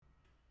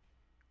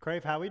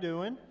Crave, how we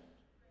doing?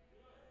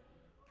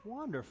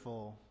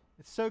 Wonderful.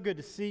 It's so good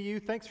to see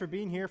you. Thanks for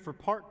being here for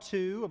part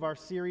 2 of our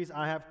series,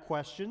 I Have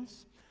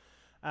Questions.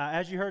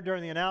 As you heard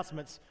during the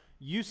announcements,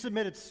 you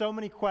submitted so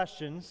many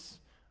questions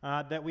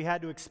that we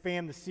had to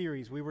expand the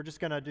series. We were just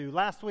going to do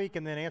last week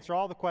and then answer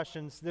all the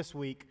questions this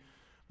week.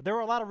 But there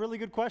were a lot of really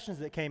good questions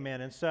that came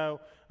in. And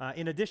so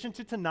in addition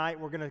to tonight,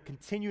 we're going to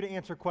continue to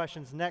answer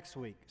questions next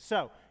week.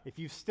 So if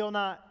you've still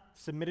not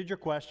submitted your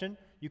question,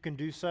 you can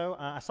do so.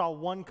 I saw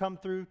one come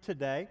through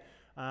today,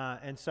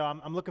 and so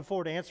I'm looking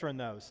forward to answering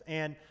those.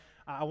 And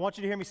I want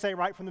you to hear me say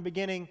right from the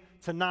beginning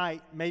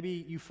tonight,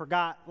 maybe you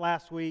forgot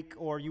last week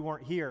or you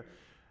weren't here.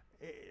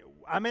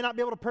 I may not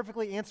be able to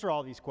perfectly answer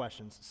all these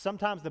questions.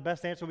 Sometimes the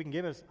best answer we can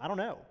give is, I don't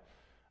know.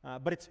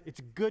 But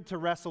it's good to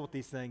wrestle with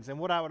these things. And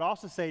what I would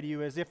also say to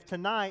you is if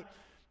tonight,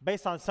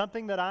 based on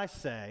something that I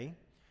say,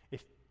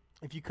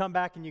 if you come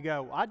back and you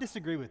go, I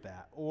disagree with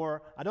that,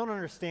 or I don't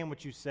understand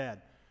what you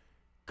said,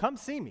 come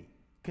see me.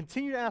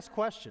 Continue to ask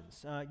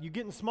questions. You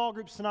get in small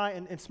groups tonight,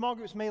 and small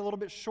groups may be a little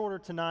bit shorter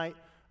tonight,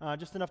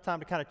 just enough time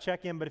to kind of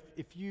check in. But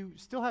if you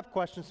still have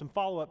questions, some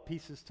follow-up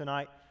pieces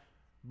tonight,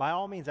 by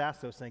all means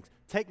ask those things.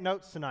 Take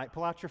notes tonight.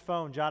 Pull out your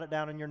phone, jot it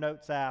down in your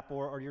notes app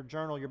or your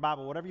journal, your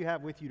Bible, whatever you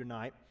have with you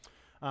tonight.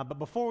 But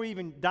before we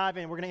even dive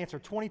in, we're going to answer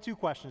 22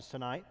 questions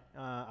tonight,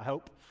 I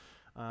hope.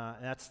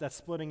 That's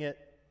splitting it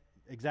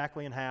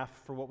exactly in half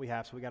for what we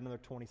have, so we got another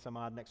 20 some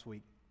odd next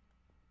week.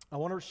 I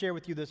want to share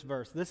with you this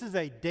verse. This is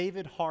a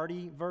David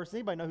Hardy verse.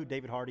 Anybody know who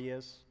David Hardy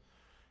is?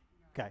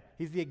 Okay.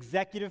 He's the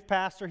executive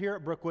pastor here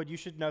at Brookwood. You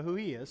should know who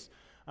he is.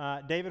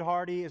 David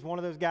Hardy is one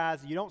of those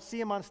guys, you don't see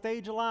him on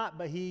stage a lot,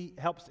 but he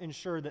helps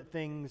ensure that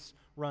things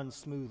run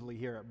smoothly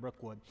here at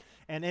Brookwood.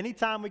 And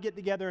anytime we get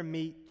together and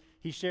meet,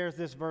 he shares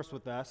this verse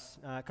with us.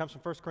 It comes from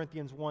 1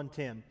 Corinthians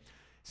 1:10. It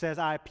says,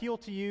 I appeal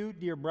to you,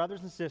 dear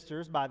brothers and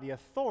sisters, by the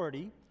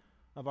authority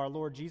of our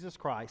Lord Jesus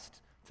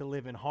Christ, to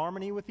live in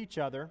harmony with each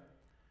other.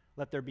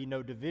 Let there be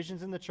no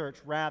divisions in the church.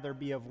 Rather,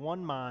 be of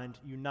one mind,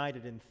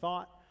 united in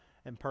thought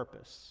and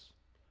purpose.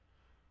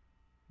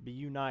 Be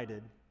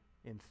united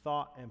in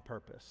thought and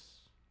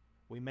purpose.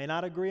 We may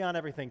not agree on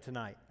everything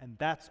tonight, and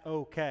that's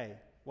okay.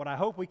 What I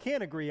hope we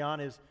can agree on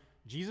is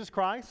Jesus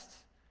Christ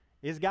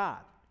is God.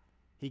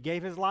 He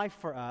gave his life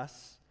for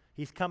us.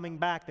 He's coming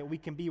back that we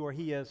can be where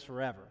he is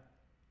forever.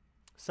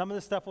 Some of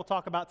the stuff we'll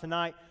talk about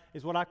tonight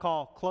is what I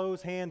call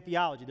closed-hand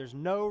theology. There's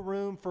no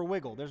room for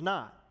wiggle. There's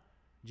not.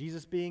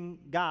 Jesus being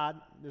God,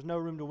 there's no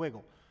room to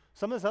wiggle.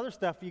 Some of this other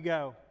stuff you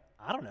go,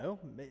 I don't know,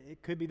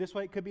 it could be this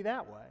way, it could be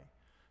that way.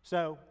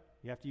 So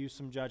you have to use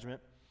some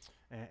judgment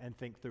and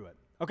think through it.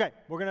 Okay,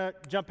 we're going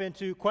to jump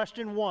into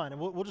question 1,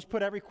 and we'll just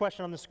put every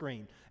question on the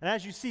screen. And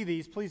as you see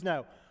these, please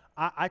know,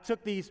 I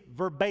took these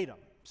verbatim.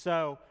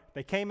 So if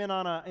they came in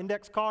on an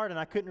index card and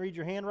I couldn't read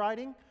your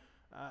handwriting,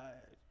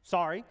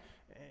 sorry.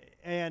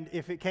 And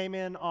if it came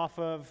in off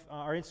of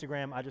our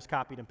Instagram, I just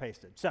copied and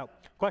pasted. So,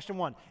 question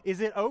 1, is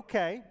it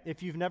okay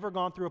if you've never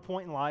gone through a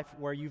point in life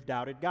where you've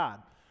doubted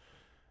God?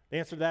 The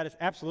answer to that is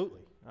absolutely.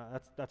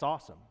 That's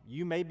awesome.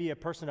 You may be a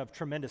person of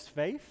tremendous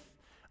faith,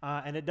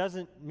 and it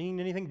doesn't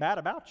mean anything bad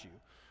about you.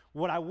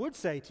 What I would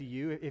say to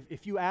you,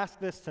 if you ask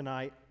this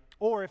tonight,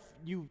 or if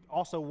you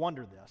also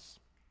wonder this,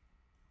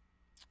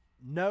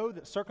 know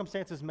that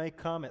circumstances may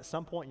come at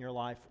some point in your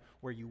life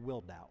where you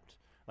will doubt.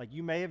 Like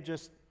you may have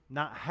just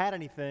not had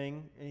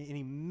anything,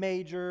 any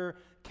major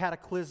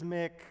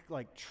cataclysmic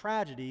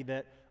tragedy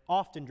that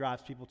often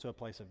drives people to a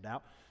place of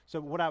doubt.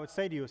 So what I would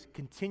say to you is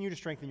continue to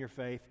strengthen your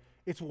faith.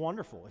 It's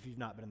wonderful if you've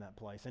not been in that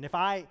place. And if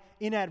I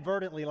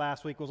inadvertently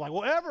last week was like,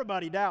 well,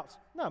 everybody doubts.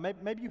 No,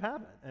 maybe you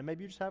haven't. And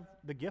maybe you just have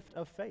the gift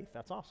of faith.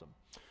 That's awesome.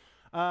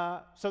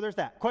 So there's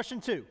that.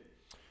 Question 2.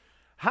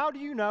 How do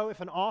you know if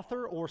an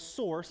author or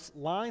source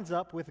lines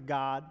up with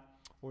God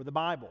or the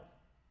Bible?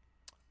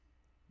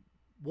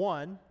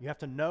 1, you have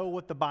to know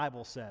what the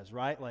Bible says,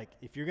 right? Like,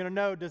 if you're going to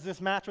know, does this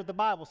match what the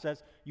Bible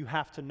says? You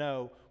have to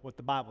know what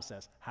the Bible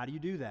says. How do you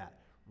do that?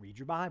 Read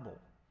your Bible.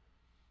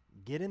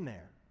 Get in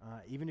there.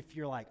 Even if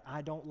you're like,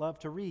 I don't love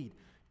to read,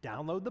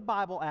 download the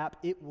Bible app.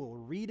 It will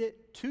read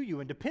it to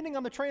you. And depending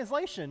on the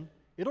translation,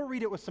 it'll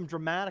read it with some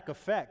dramatic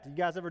effect. You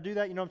guys ever do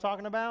that? You know what I'm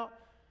talking about?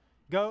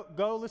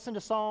 Go listen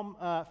to Psalm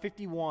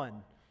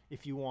 51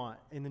 if you want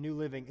in the New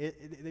Living.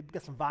 They've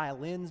got some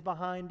violins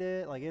behind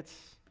it. Like,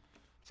 it's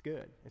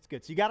good. It's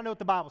good. So you got to know what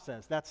the Bible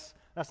says. That's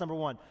number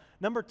 1.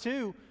 Number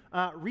 2,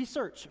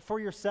 research for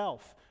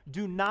yourself.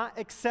 Do not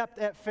accept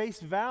at face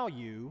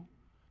value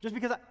just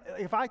because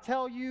if I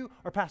tell you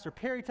or Pastor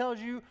Perry tells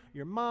you,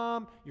 your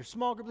mom, your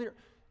small group leader,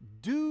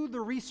 do the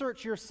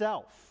research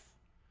yourself.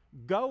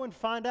 Go and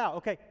find out,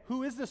 okay,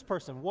 who is this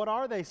person? What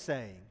are they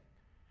saying?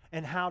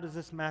 And how does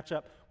this match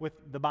up with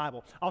the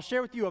Bible? I'll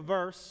share with you a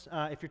verse,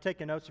 if you're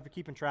taking notes, if you're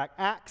keeping track.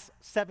 Acts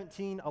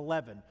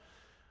 17:11.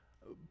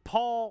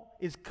 Paul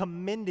is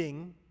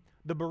commending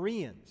the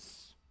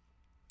Bereans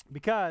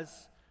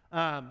because,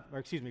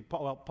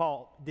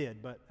 Paul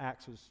did, but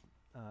Acts was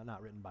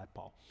not written by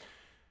Paul.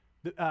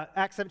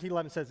 Acts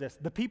 17:11 says this,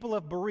 the people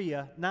of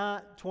Berea,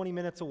 not 20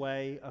 minutes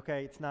away,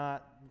 okay, it's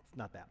not it's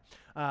not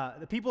that.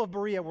 The people of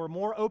Berea were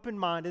more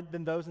open-minded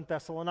than those in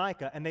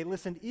Thessalonica, and they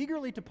listened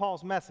eagerly to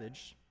Paul's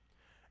message,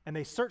 and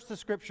they searched the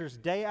scriptures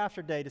day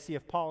after day to see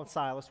if Paul and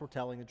Silas were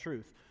telling the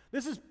truth.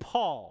 This is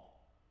Paul.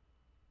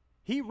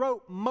 He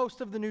wrote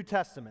most of the New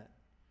Testament.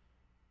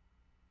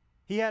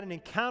 He had an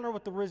encounter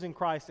with the risen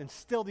Christ, and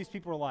still these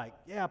people are like,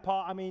 yeah,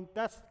 Paul, I mean,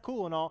 that's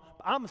cool and all,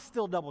 but I'm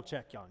still double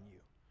check on you.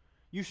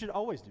 You should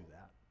always do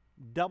that.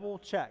 Double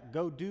check.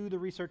 Go do the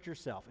research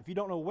yourself. If you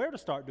don't know where to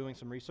start doing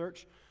some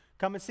research,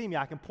 come and see me.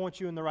 I can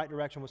point you in the right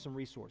direction with some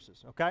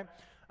resources, okay?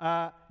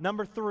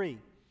 Number 3,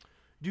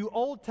 do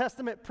Old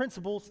Testament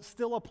principles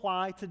still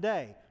apply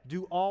today?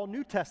 Do all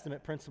New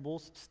Testament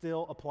principles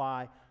still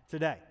apply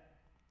today?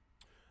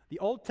 The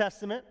Old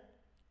Testament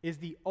is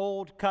the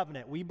Old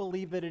Covenant. We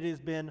believe that it has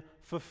been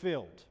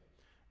fulfilled.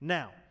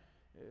 Now,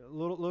 a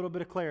little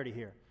bit of clarity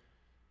here.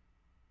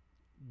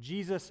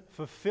 Jesus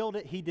fulfilled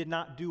it. He did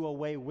not do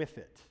away with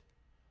it.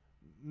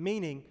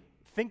 Meaning,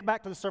 think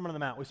back to the Sermon on the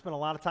Mount. We spent a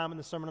lot of time in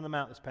the Sermon on the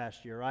Mount this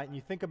past year, right? And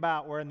you think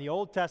about where in the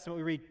Old Testament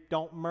we read,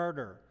 don't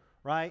murder,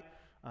 right?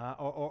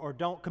 Or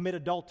don't commit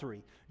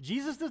adultery.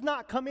 Jesus does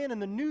not come in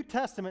the New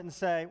Testament and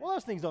say, well,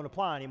 those things don't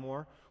apply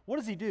anymore. What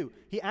does he do?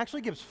 He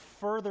actually gives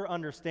further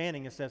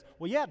understanding and says,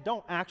 well, yeah,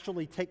 don't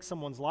actually take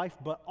someone's life,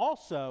 but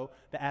also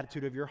the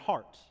attitude of your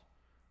heart,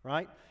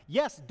 right?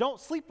 Yes, don't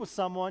sleep with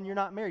someone you're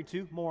not married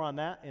to. More on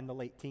that in the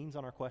late teens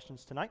on our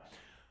questions tonight.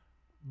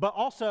 But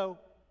also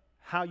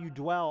how you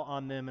dwell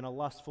on them in a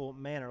lustful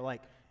manner.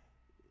 Like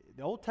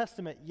the Old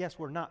Testament, yes,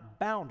 we're not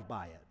bound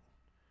by it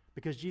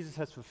because Jesus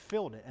has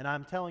fulfilled it. And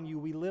I'm telling you,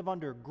 we live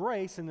under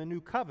grace in the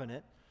new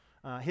covenant.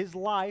 His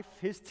life,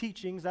 his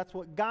teachings, that's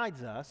what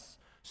guides us.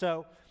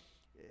 So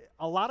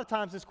a lot of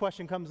times this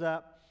question comes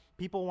up.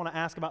 People want to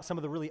ask about some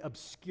of the really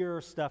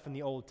obscure stuff in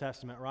the Old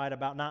Testament, right?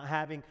 About not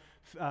having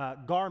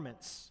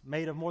garments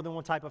made of more than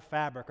one type of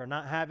fabric, or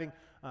not having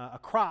a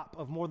crop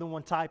of more than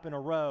one type in a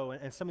row,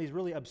 and some of these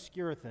really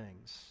obscure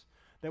things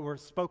that were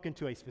spoken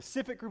to a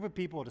specific group of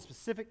people at a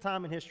specific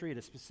time in history, at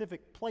a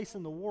specific place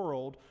in the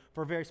world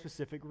for very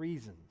specific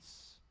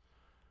reasons.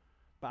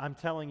 But I'm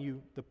telling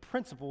you, the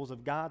principles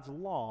of God's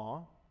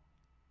law,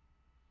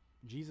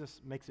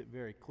 Jesus makes it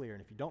very clear.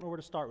 And if you don't know where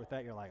to start with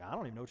that, you're like, I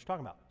don't even know what you're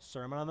talking about.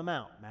 Sermon on the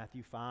Mount,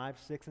 Matthew 5,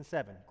 6, and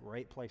 7.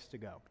 Great place to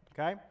go,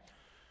 okay?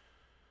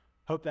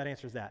 Hope that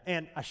answers that.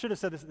 And I should have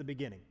said this at the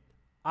beginning.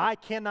 I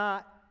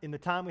cannot, in the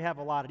time we have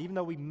allotted, even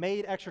though we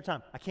made extra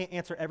time, I can't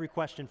answer every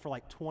question for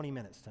like 20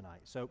 minutes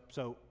tonight.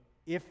 So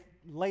if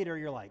later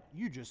you're like,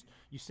 you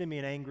send me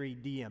an angry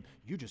DM,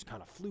 you just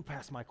kind of flew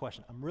past my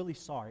question. I'm really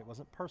sorry. It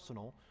wasn't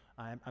personal.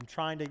 I'm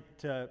trying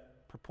to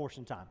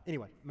proportion time.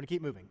 Anyway, I'm going to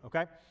keep moving,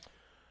 okay?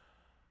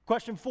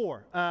 Question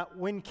 4,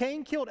 when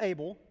Cain killed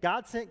Abel,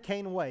 God sent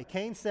Cain away.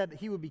 Cain said that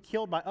he would be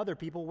killed by other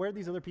people. Where did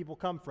these other people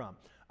come from?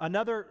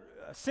 Another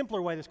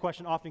simpler way this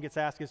question often gets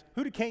asked is,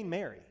 who did Cain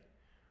marry?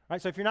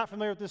 Right, so if you're not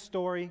familiar with this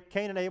story,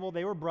 Cain and Abel,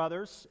 they were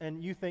brothers,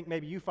 and you think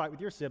maybe you fight with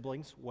your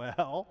siblings.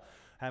 Well,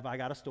 have I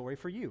got a story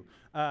for you.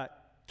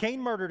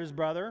 Cain murdered his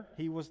brother.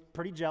 He was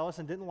pretty jealous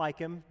and didn't like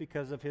him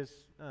because of his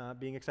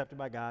being accepted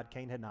by God.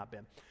 Cain had not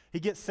been. He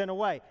gets sent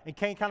away, and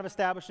Cain kind of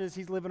establishes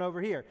he's living over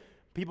here.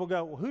 People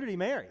go, well, who did he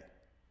marry?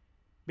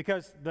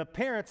 Because the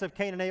parents of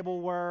Cain and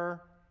Abel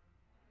were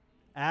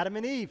Adam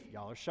and Eve.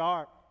 Y'all are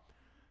sharp.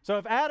 So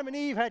if Adam and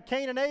Eve had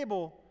Cain and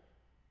Abel,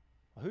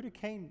 well, who did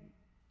Cain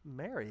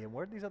marry, and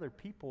where did these other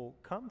people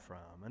come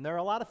from? And there are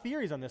a lot of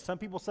theories on this. Some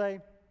people say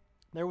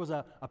there was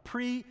a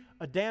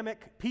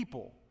pre-Adamic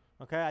people.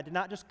 Okay, I did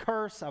not just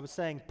curse. I was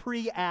saying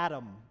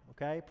pre-Adam.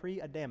 Okay,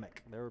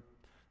 pre-Adamic. There are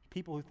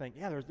people who think,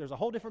 yeah, there's a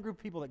whole different group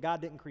of people that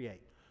God didn't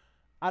create.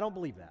 I don't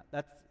believe that.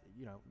 That's,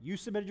 you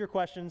submitted your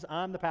questions.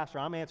 I'm the pastor.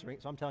 I'm answering,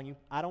 so I'm telling you,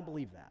 I don't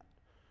believe that.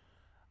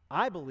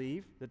 I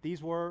believe that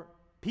these were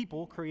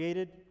people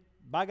created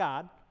by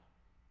God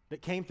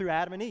that came through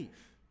Adam and Eve.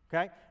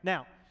 Okay,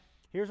 now,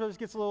 here's where this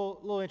gets a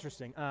little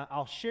interesting.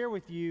 I'll share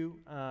with you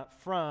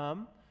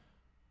from,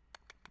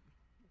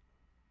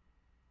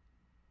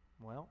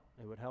 well,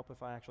 it would help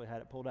if I actually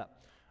had it pulled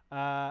up.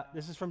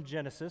 This is from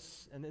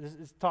Genesis, and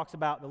this talks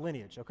about the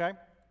lineage, okay?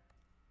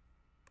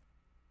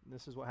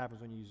 This is what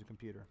happens when you use a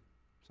computer.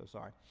 So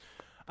sorry.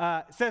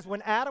 It says,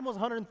 when Adam was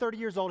 130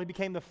 years old, he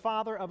became the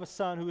father of a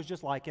son who was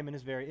just like him in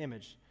his very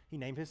image. He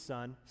named his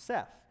son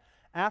Seth.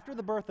 After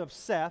the birth of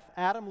Seth,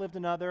 Adam lived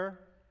another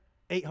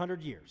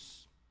 800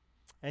 years.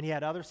 And he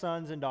had other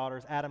sons and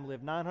daughters. Adam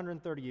lived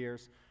 930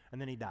 years, and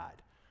then he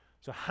died.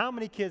 So how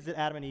many kids did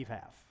Adam and Eve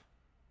have?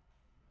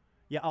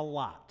 Yeah, a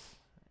lot.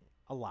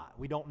 A lot.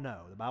 We don't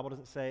know. The Bible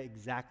doesn't say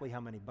exactly how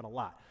many, but a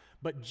lot.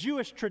 But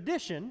Jewish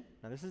tradition,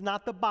 now this is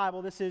not the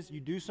Bible, this is, you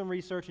do some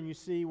research and you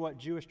see what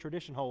Jewish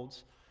tradition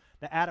holds,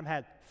 that Adam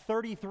had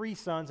 33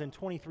 sons and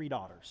 23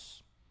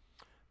 daughters.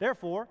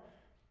 Therefore,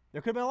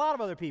 there could have been a lot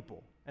of other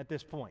people at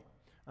this point.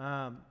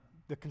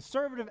 The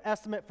conservative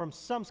estimate from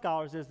some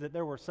scholars is that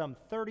there were some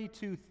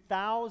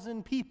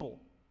 32,000 people.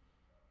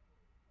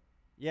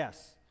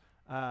 Yes,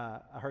 I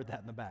heard that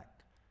in the back.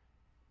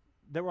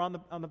 That were on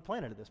the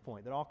planet at this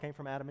point, that all came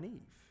from Adam and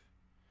Eve.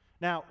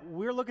 Now,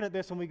 we're looking at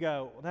this and we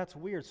go, well, that's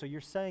weird. So you're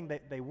saying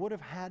that they would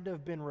have had to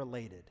have been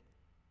related?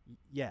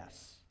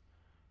 Yes.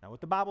 Now,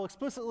 what the Bible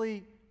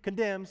explicitly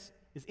condemns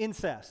is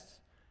incest.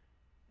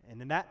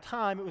 And in that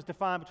time, it was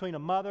defined between a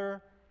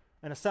mother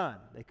and a son.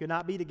 They could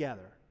not be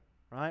together,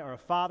 right? Or a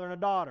father and a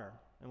daughter.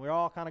 And we're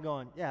all kind of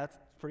going, yeah, that's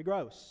pretty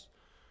gross.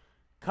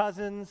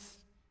 Cousins,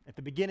 at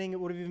the beginning, it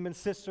would have even been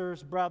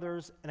sisters,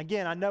 brothers. And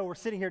again, I know we're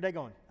sitting here today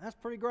going, that's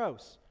pretty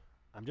gross.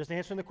 I'm just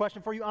answering the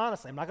question for you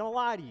honestly. I'm not going to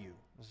lie to you.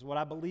 This is what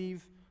I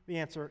believe the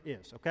answer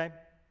is, okay?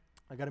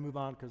 I got to move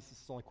on because this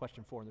is only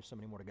question 4 and there's so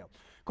many more to go.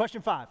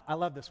 Question 5, I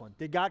love this one.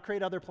 Did God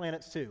create other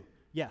planets too?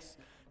 Yes.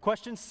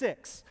 Question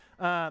 6,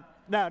 no.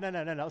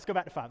 Let's go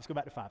back to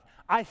 5.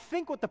 I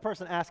think what the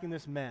person asking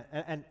this meant,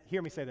 and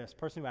hear me say this,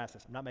 person who asked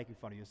this, I'm not making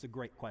fun of you, it's a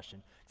great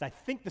question. Because I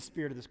think the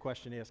spirit of this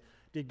question is,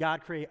 did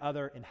God create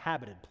other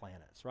inhabited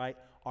planets, right?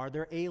 Are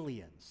there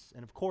aliens?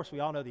 And of course, we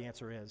all know the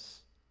answer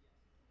is.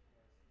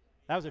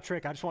 That was a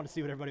trick. I just wanted to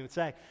see what everybody would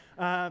say.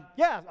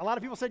 Yeah, a lot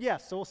of people said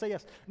yes, so we'll say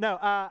yes. No,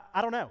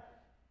 I don't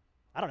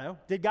know.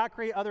 Did God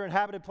create other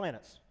inhabited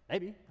planets?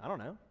 Maybe. I don't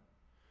know.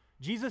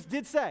 Jesus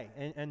did say,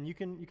 and you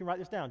can write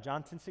this down,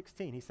 John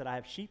 10:16, he said, I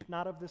have sheep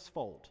not of this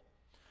fold.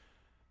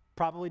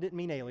 Probably didn't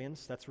mean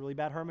aliens. That's really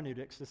bad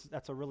hermeneutics.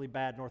 That's a really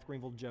bad North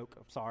Greenville joke.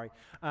 I'm sorry.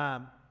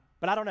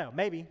 But I don't know.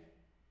 Maybe.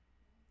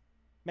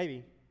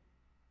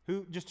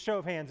 Who? Just show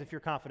of hands if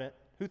you're confident.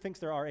 Who thinks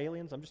there are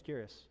aliens? I'm just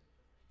curious.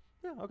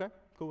 Yeah, okay.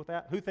 Cool with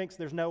that. Who thinks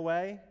there's no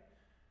way?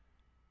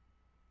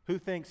 Who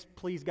thinks,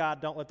 please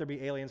God, don't let there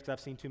be aliens because I've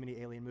seen too many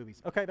alien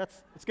movies? Okay,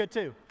 that's good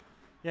too.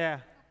 Yeah,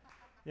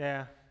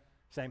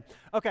 same.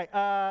 Okay,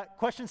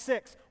 question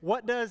 6.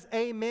 What does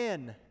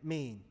amen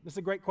mean? This is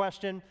a great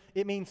question.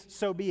 It means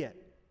so be it.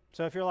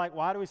 So if you're like,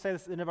 why do we say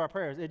this at the end of our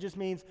prayers? It just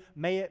means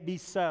may it be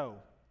so.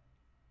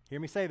 Hear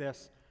me say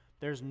this.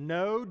 There's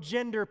no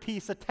gender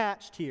piece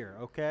attached here,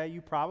 okay?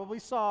 You probably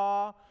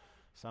saw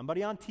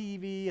somebody on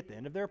TV at the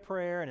end of their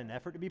prayer in an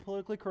effort to be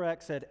politically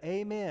correct said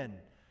amen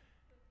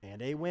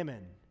and a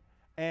women.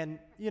 And,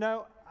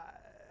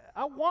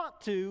 I want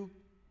to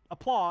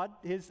applaud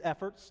his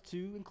efforts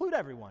to include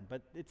everyone,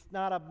 but it's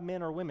not a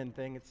men or women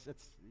thing.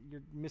 It's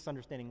you're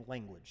misunderstanding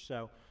language.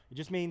 So it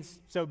just means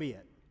so be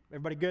it.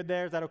 Everybody good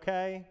there? Is that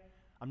okay?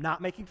 I'm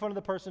not making fun of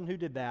the person who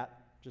did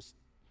that. It's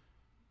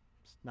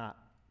not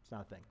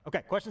a thing.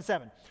 Okay, question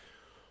 7.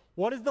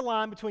 What is the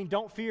line between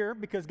don't fear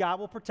because God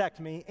will protect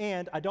me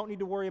and I don't need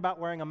to worry about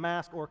wearing a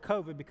mask or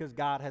COVID because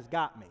God has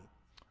got me?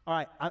 All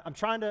right,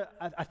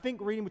 I think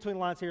reading between the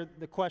lines here,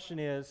 the question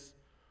is,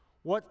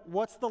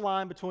 what's the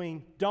line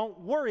between don't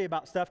worry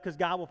about stuff because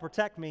God will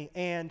protect me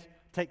and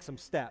take some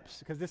steps?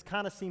 Because this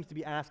kind of seems to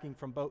be asking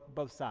from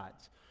both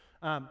sides.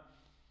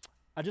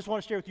 I just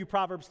want to share with you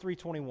Proverbs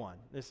 3:21.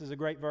 This is a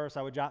great verse.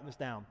 I would jot this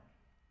down.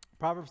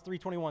 Proverbs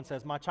 3:21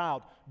 says, my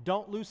child,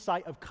 don't lose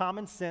sight of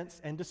common sense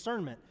and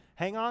discernment.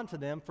 Hang on to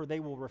them, for they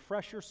will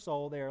refresh your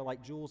soul. They are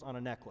like jewels on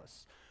a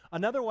necklace.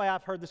 Another way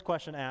I've heard this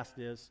question asked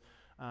is,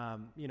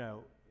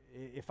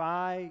 if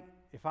I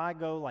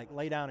go like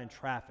lay down in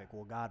traffic,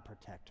 will God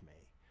protect me?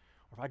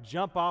 Or if I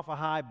jump off a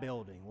high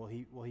building,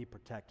 will he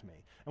protect me?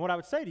 And what I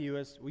would say to you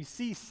is, we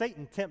see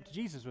Satan tempt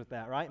Jesus with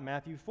that, right? In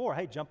Matthew 4,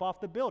 hey, jump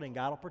off the building,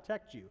 God will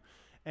protect you.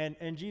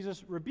 And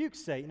Jesus rebukes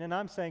Satan, and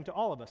I'm saying to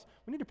all of us,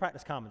 we need to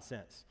practice common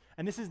sense.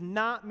 And this is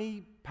not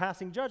me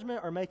passing judgment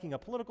or making a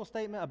political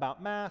statement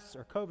about masks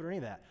or COVID or any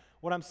of that.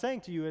 What I'm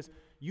saying to you is,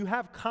 you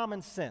have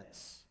common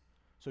sense.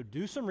 So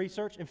do some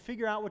research and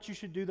figure out what you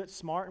should do that's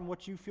smart and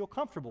what you feel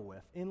comfortable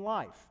with in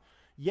life.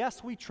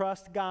 Yes, we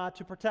trust God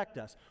to protect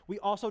us. We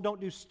also don't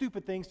do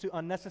stupid things to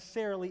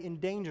unnecessarily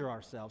endanger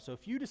ourselves. So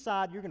if you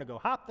decide you're going to go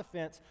hop the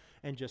fence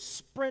and just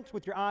sprint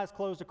with your eyes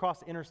closed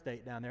across the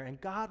interstate down there, and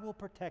God will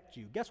protect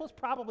you, guess what's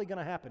probably going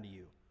to happen to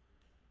you?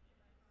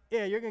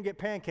 Yeah, you're going to get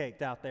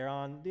pancaked out there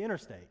on the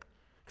interstate.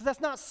 Because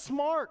that's not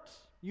smart.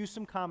 Use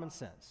some common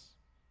sense.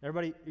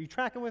 Everybody, are you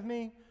tracking with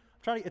me?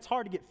 It's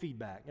hard to get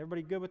feedback.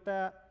 Everybody good with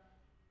that?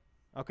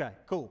 Okay,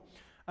 cool.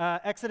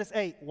 Exodus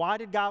 8. Why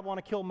did God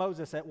want to kill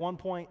Moses at one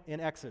point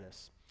in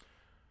Exodus?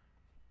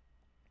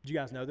 Did you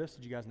guys know this?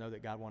 Did you guys know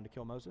that God wanted to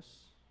kill Moses?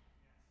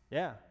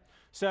 Yeah.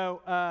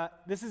 So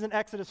this is in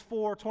Exodus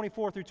 4,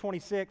 24 through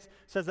 26. It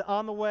says that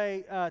on the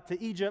way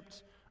to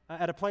Egypt,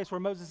 at a place where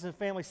Moses and his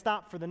family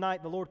stopped for the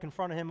night, the Lord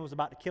confronted him and was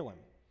about to kill him.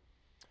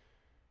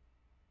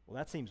 Well,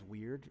 that seems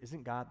weird.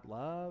 Isn't God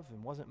love?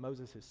 And wasn't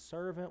Moses his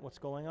servant? What's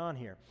going on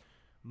here?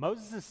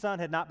 Moses' son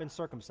had not been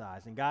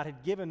circumcised, and God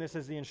had given this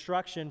as the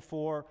instruction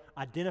for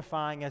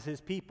identifying as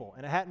his people,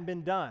 and it hadn't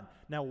been done.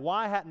 Now,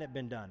 why hadn't it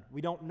been done?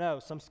 We don't know.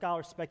 Some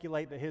scholars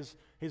speculate that his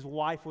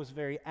wife was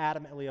very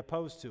adamantly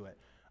opposed to it.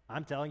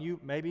 I'm telling you,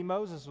 maybe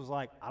Moses was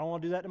like, I don't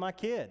want to do that to my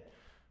kid.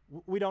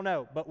 We don't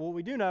know, but what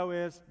we do know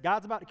is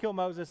God's about to kill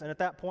Moses, and at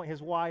that point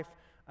his wife,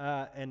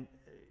 and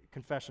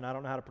confession, I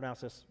don't know how to pronounce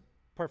this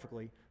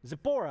perfectly,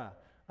 Zipporah,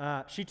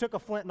 she took a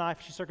flint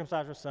knife, she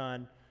circumcised her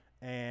son,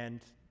 and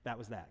that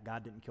was that.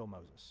 God didn't kill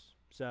Moses.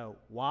 So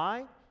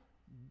why?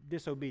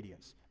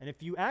 Disobedience. And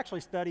if you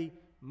actually study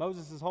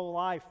Moses' whole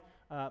life,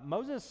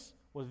 Moses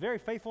was very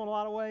faithful in a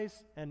lot of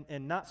ways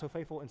and not so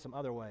faithful in some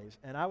other ways.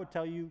 And I would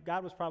tell you,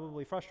 God was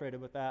probably frustrated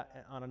with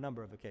that on a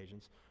number of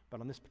occasions. But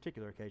on this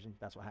particular occasion,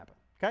 that's what happened.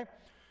 Okay?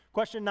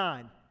 Question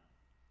 9.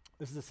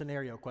 This is a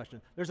scenario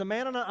question. There's a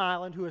man on an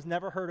island who has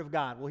never heard of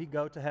God. Will he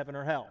go to heaven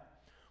or hell?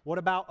 What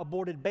about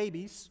aborted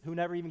babies who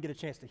never even get a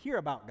chance to hear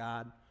about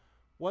God?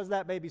 Was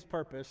that baby's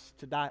purpose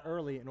to die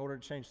early in order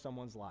to change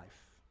someone's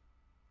life?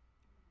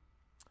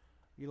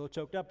 You get a little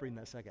choked up reading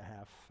that second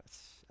half.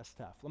 That's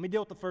tough. Let me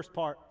deal with the first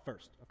part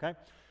first, okay?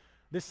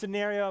 This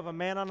scenario of a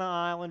man on an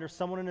island or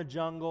someone in a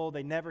jungle,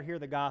 they never hear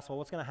the gospel.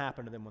 What's going to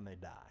happen to them when they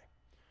die?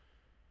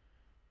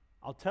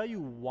 I'll tell you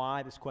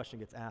why this question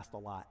gets asked a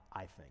lot,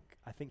 I think.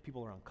 I think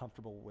people are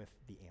uncomfortable with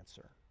the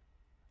answer.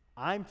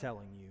 I'm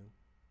telling you,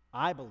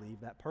 I believe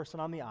that person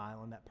on the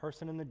island, that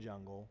person in the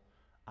jungle,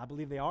 I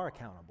believe they are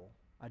accountable.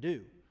 I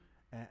do.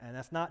 And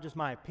that's not just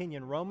my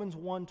opinion. Romans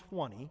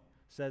 1:20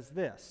 says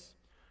this: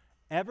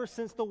 ever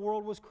since the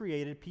world was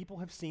created, people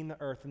have seen the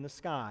earth and the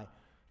sky.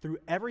 Through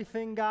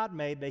everything God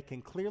made, they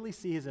can clearly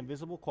see his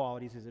invisible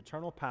qualities, his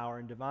eternal power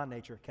and divine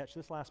nature. Catch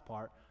this last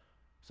part.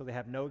 So they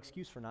have no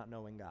excuse for not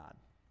knowing God.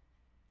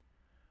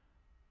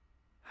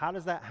 How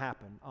does that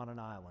happen on an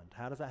island?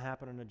 How does that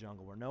happen in a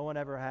jungle where no one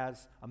ever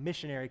has a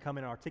missionary come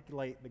in and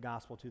articulate the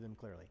gospel to them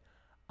clearly?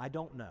 I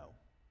don't know.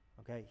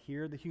 Okay,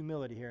 hear the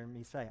humility here in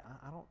me say,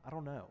 I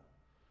don't know.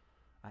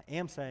 I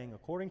am saying,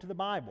 according to the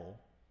Bible,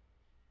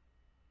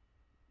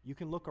 you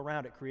can look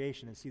around at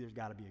creation and see there's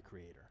got to be a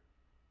creator.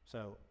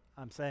 So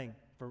I'm saying,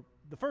 for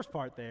the first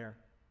part there,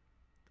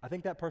 I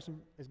think that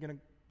person is going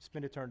to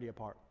spend eternity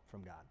apart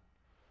from God.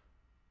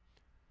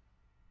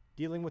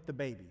 Dealing with the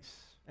babies,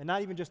 and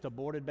not even just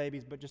aborted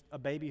babies, but just a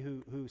baby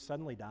who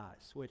suddenly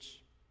dies,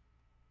 which,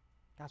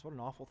 guys, what an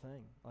awful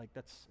thing. Like,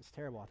 it's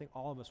terrible. I think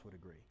all of us would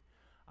agree.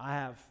 I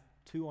have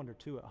 2 under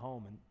 2 at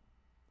home, and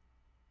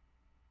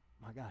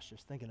my gosh,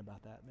 just thinking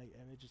about that,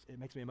 it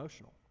makes me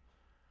emotional.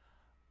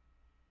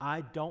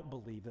 I don't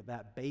believe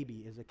that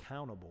baby is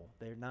accountable.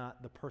 They're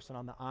not the person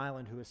on the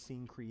island who has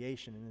seen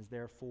creation and is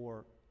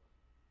therefore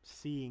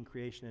seeing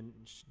creation and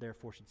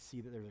therefore should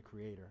see that there's a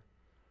creator.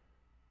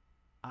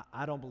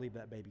 I don't believe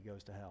that baby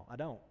goes to hell. I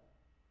don't.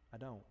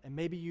 And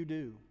maybe you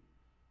do.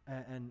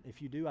 And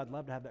if you do, I'd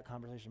love to have that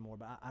conversation more,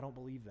 but I don't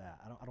believe that.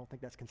 I don't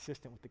think that's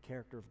consistent with the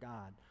character of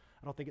God.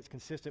 I don't think it's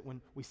consistent when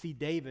we see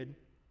David,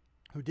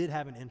 who did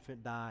have an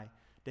infant, die.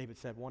 David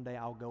said, one day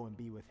I'll go and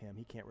be with him.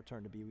 He can't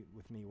return to be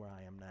with me where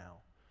I am now.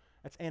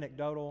 That's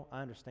anecdotal.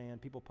 I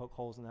understand. People poke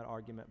holes in that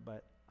argument,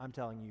 but I'm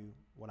telling you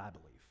what I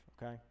believe,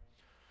 okay?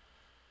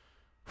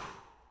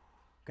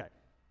 Okay.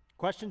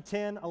 Question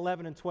 10,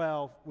 11, and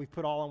 12, we've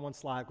put all on one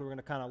slide. We're going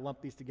to kind of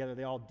lump these together.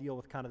 They all deal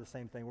with kind of the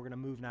same thing. We're going to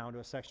move now into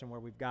a section where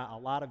we've got a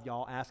lot of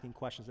y'all asking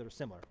questions that are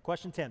similar.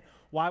 Question 10,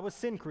 why was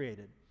sin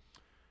created?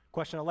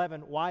 Question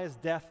 11, why is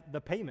death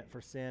the payment for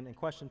sin? And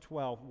question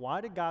 12,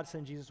 why did God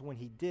send Jesus when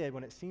he did,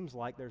 when it seems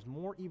like there's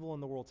more evil in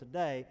the world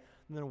today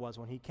than there was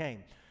when he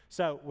came?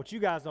 So what you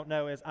guys don't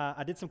know is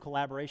I did some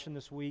collaboration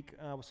this week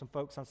with some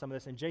folks on some of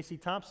this, and J.C.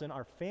 Thompson,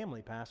 our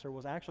family pastor,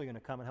 was actually going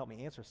to come and help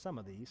me answer some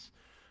of these,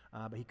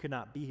 but he could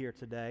not be here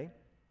today.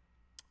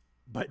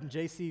 But in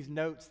J.C.'s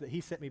notes that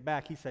he sent me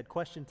back, he said,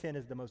 question 10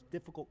 is the most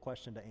difficult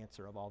question to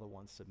answer of all the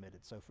ones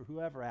submitted. So for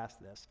whoever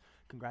asked this,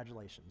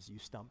 congratulations, you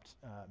stumped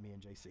me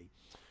and J.C.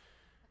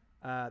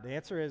 The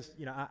answer is,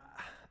 I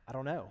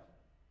don't know.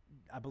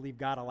 I believe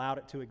God allowed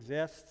it to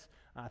exist.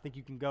 I think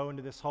you can go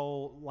into this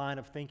whole line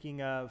of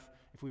thinking of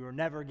if we were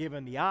never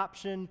given the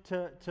option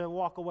to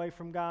walk away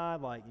from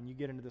God, and you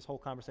get into this whole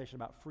conversation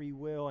about free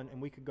will,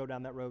 and we could go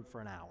down that road for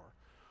an hour.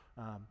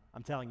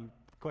 I'm telling you,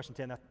 question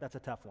 10, that's a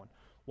tough one.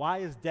 Why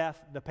is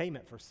death the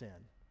payment for sin?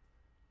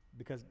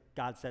 Because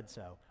God said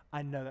so.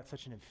 I know that's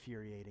such an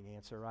infuriating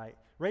answer, right?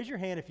 Raise your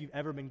hand if you've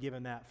ever been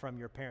given that from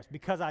your parents.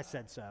 Because I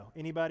said so.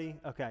 Anybody?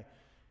 Okay.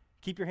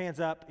 Keep your hands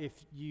up if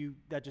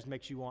that just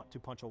makes you want to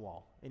punch a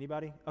wall.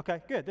 Anybody?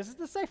 Okay, good. This is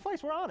the safe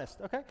place. We're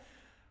honest, okay?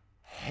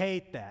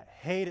 Hate that.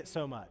 Hate it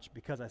so much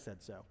because I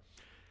said so.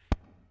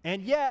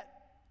 And yet,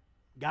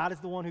 God is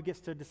the one who gets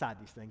to decide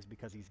these things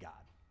because he's God.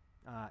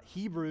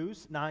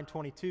 Hebrews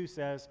 9:22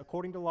 says,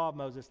 according to the law of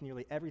Moses,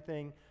 nearly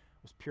everything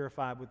was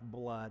purified with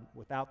blood.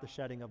 Without the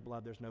shedding of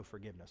blood, there's no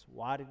forgiveness.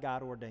 Why did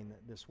God ordain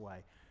it this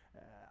way?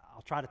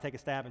 I'll try to take a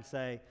stab and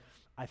say,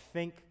 I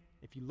think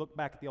if you look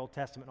back at the Old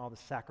Testament and all the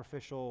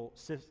sacrificial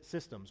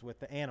systems with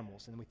the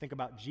animals, and we think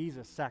about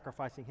Jesus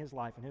sacrificing his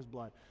life and his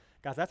blood,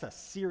 guys, that's a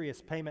serious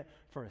payment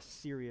for a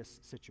serious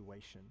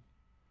situation.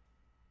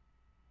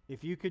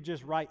 If you could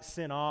just write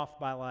sin off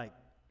by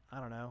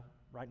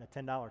writing a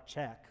 $10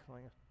 check,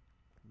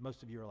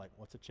 most of you are like,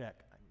 what's a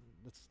check?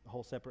 That's a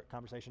whole separate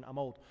conversation. I'm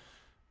old.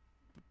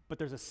 But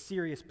there's a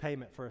serious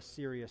payment for a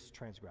serious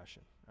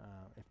transgression,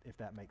 if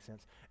that makes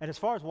sense. And as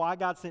far as why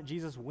God sent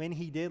Jesus when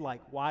he did,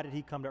 why did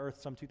he come to earth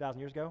some 2,000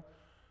 years ago?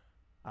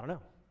 I don't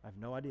know. I have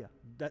no idea.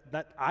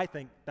 I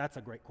think that's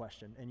a great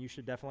question, and you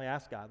should definitely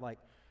ask God.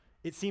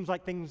 It seems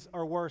like things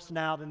are worse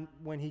now than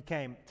when he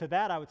came. To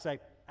that, I would say,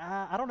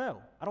 I don't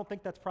know. I don't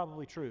think that's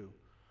probably true.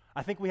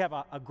 I think we have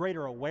a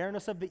greater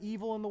awareness of the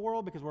evil in the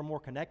world because we're more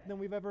connected than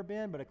we've ever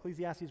been, but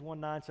Ecclesiastes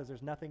 1:9 says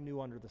there's nothing new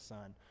under the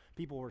sun.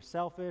 People were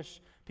selfish,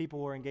 people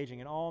were engaging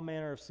in all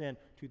manner of sin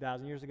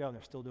 2,000 years ago, and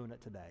they're still doing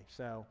it today.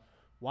 So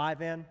why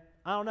then?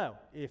 I don't know.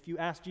 If you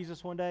ask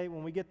Jesus one day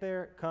when we get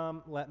there,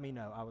 come let me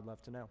know. I would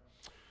love to know.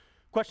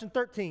 Question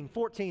 13,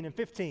 14, and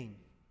 15.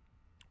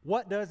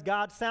 What does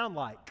God sound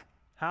like?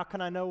 How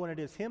can I know when it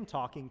is him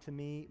talking to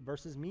me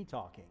versus me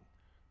talking?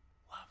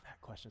 Love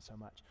that question so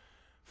much.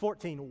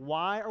 14,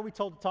 why are we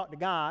told to talk to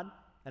God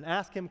and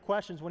ask him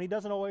questions when he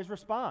doesn't always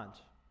respond?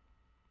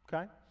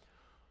 Okay?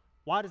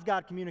 Why does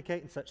God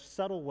communicate in such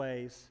subtle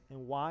ways,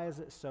 and why is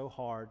it so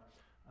hard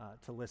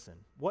to listen?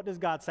 What does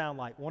God sound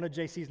like? One of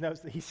JC's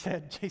notes that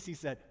JC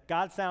said,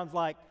 God sounds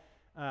like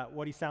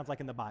what he sounds like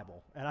in the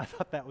Bible. And I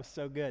thought that was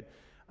so good.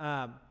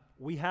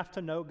 We have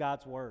to know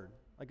God's word.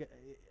 Like,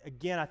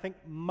 again, I think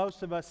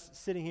most of us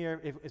sitting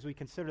here, as we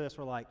consider this,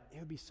 we're like, it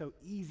would be so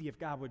easy if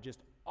God would just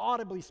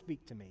audibly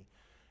speak to me.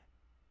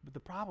 But the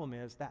problem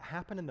is that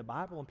happened in the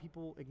Bible and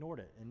people ignored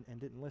it and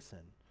didn't listen.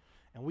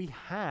 And we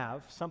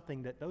have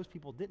something that those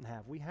people didn't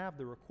have. We have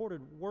the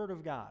recorded word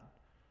of God.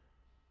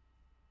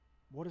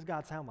 What does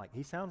God sound like?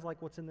 He sounds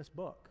like what's in this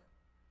book.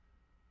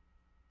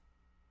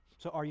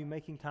 So are you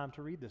making time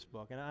to read this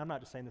book? And I'm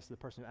not just saying this to the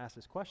person who asked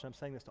this question. I'm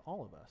saying this to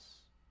all of us.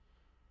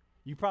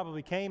 You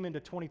probably came into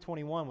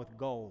 2021 with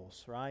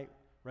goals, right?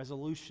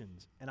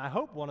 Resolutions. And I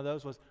hope one of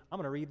those was, I'm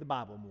going to read the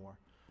Bible more.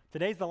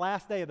 Today's the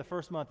last day of the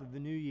first month of the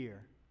new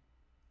year.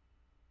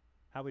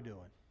 How we doing?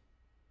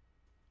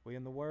 We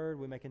in the Word?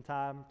 We making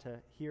time to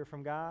hear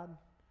from God?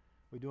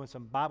 We doing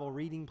some Bible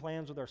reading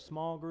plans with our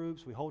small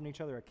groups? We holding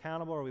each other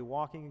accountable? Are we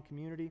walking in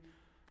community?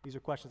 These are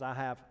questions I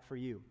have for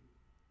you.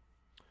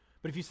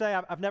 But if you say,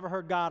 I've never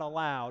heard God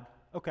aloud,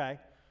 okay,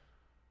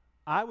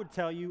 I would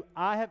tell you,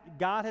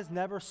 God has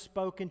never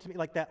spoken to me,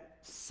 like that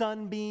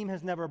sunbeam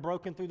has never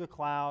broken through the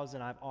clouds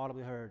and I've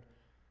audibly heard,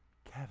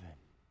 Kevin,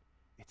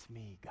 it's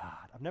me,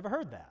 God. I've never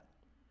heard that.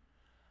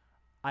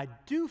 I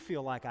do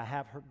feel like I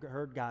have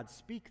heard God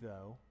speak,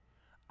 though.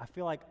 I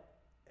feel like,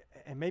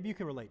 and maybe you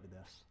can relate to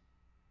this.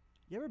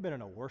 You ever been in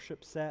a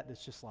worship set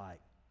that's just like,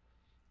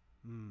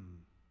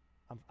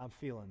 I'm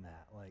feeling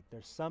that. Like,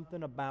 there's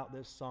something about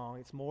this song.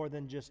 It's more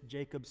than just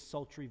Jacob's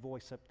sultry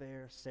voice up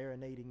there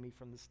serenading me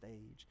from the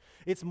stage.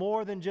 It's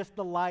more than just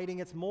the lighting.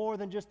 It's more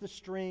than just the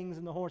strings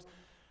and the horns.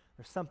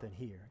 There's something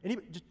here.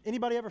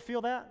 Anybody ever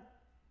feel that?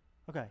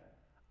 Okay.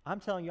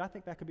 I'm telling you, I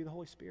think that could be the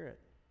Holy Spirit.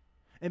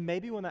 And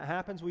maybe when that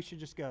happens, we should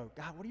just go,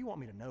 God, what do you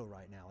want me to know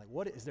right now?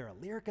 Like, is there a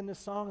lyric in this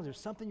song? Is there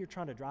something you're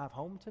trying to drive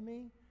home to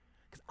me?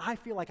 Because I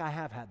feel like I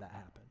have had that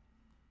happen.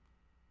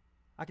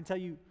 I can tell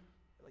you,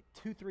 like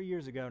 2-3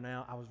 years ago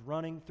now, I was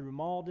running through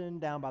Malden,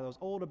 down by those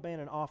old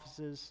abandoned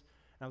offices,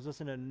 and I was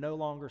listening to No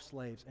Longer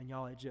Slaves, and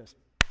y'all, it just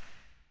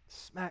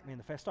smacked me in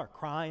the face. I started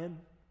crying.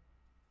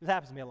 This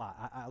happens to me a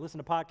lot. I listen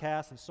to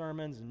podcasts and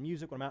sermons and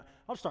music when I'm out.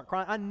 I'll just start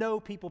crying. I know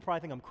people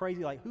probably think I'm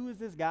crazy. Like, who is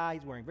this guy?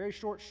 He's wearing very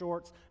short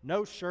shorts,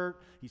 no shirt.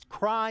 He's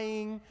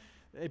crying.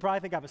 They probably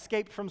think I've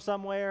escaped from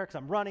somewhere because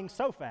I'm running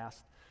so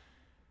fast.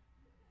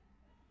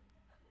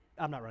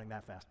 I'm not running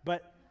that fast.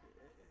 But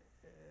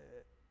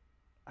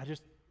I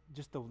just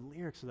the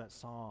lyrics of that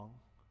song,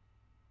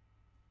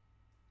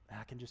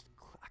 I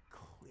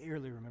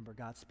clearly remember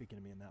God speaking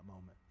to me in that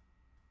moment.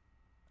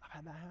 I've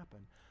had that happen.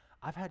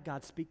 I've had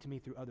God speak to me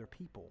through other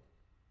people.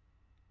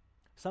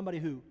 Somebody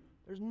who,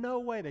 there's no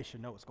way they should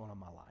know what's going on in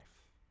my life.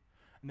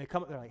 And they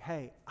come up, they're like,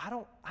 hey, I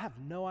have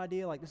no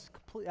idea, like this is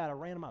completely out of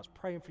random. I was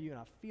praying for you and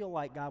I feel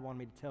like God wanted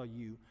me to tell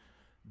you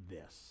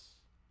this.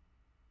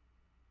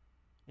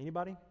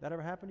 Anybody? That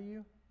ever happened to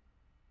you?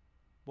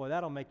 Boy,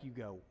 that'll make you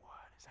go, what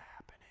is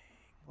happening?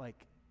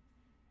 Like,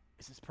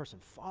 is this person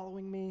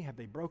following me? Have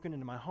they broken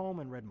into my home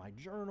and read my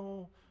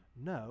journal?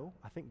 No,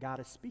 I think God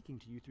is speaking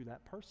to you through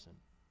that person.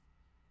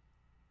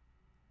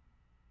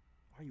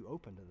 Are you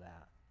open to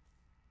that?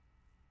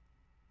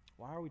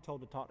 Why are we told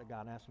to talk to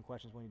God and ask him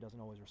questions when he doesn't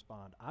always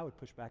respond? I would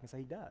push back and say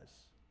he does.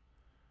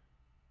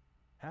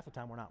 Half the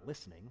time we're not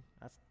listening.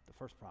 That's the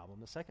first problem.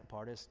 The second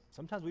part is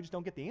sometimes we just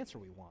don't get the answer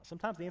we want.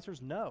 Sometimes the answer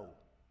is no.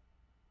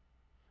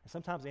 And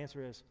sometimes the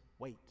answer is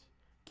wait,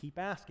 keep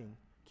asking,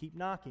 keep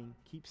knocking,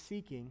 keep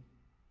seeking.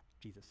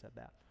 Jesus said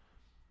that.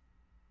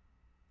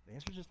 The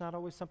answer is just not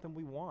always something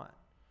we want.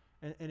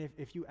 And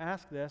if you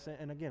ask this,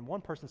 and again, one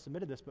person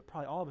submitted this, but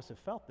probably all of us have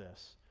felt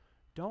this,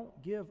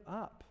 don't give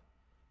up.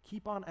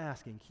 Keep on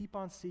asking, keep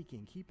on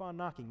seeking, keep on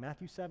knocking.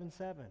 Matthew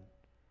 7:7.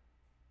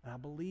 And I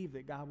believe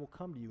that God will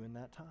come to you in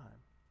that time,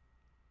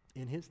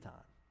 in his time.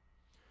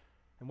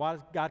 And why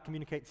does God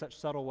communicate in such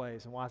subtle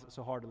ways, and why is it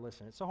so hard to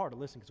listen? It's so hard to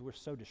listen because we're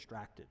so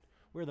distracted.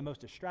 We're the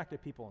most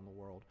distracted people in the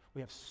world.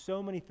 We have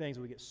so many things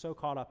we get so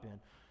caught up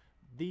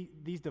in.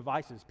 These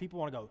devices, people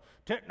want to go,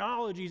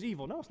 technology is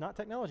evil. No, it's not.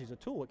 Technology is a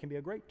tool. It can be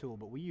a great tool,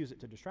 but we use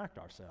it to distract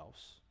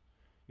ourselves.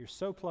 You're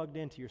so plugged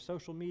into your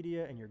social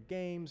media and your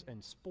games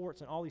and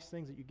sports and all these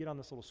things that you get on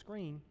this little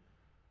screen.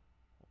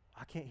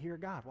 I can't hear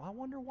God. Well, I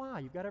wonder why.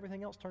 You've got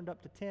everything else turned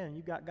up to 10, and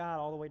you've got God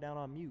all the way down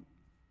on mute.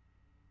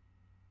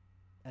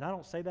 And I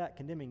don't say that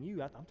condemning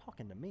you. I'm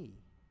talking to me.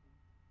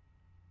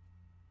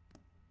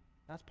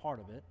 That's part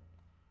of it.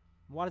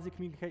 Why does he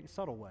communicate in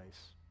subtle ways?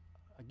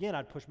 Again,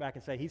 I'd push back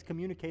and say he's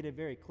communicated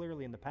very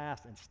clearly in the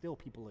past, and still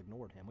people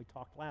ignored him. We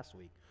talked last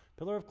week.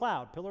 Pillar of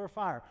cloud, pillar of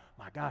fire.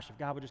 My gosh, if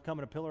God would just come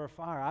in a pillar of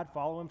fire, I'd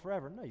follow him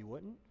forever. No, you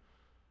wouldn't.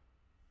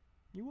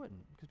 You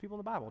wouldn't, because people in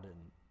the Bible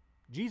didn't.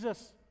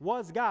 Jesus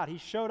was God. He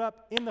showed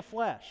up in the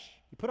flesh.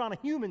 He put on a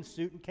human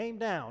suit and came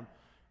down,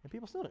 and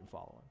people still didn't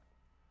follow him.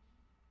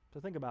 So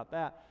think about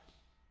that.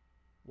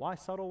 Why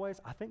subtle ways?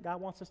 I think God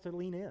wants us to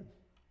lean in.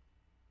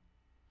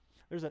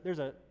 There's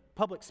a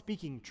public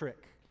speaking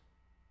trick.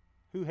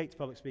 Who hates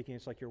public speaking?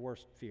 It's like your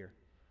worst fear.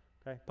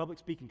 Okay? Public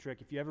speaking trick.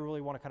 If you ever really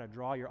want to kind of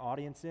draw your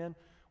audience in,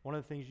 one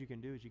of the things you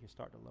can do is you can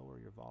start to lower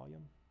your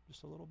volume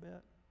just a little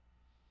bit.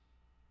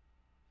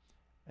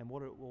 And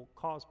what it will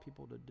cause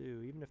people to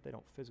do, even if they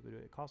don't physically do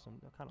it, it causes them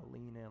to kind of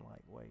lean in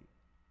like, wait,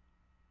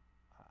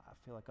 I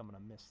feel like I'm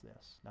going to miss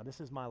this. Now,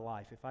 this is my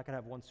life. If I could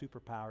have one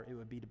superpower, it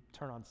would be to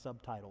turn on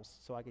subtitles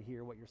so I could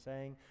hear what you're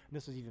saying. And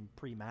this is even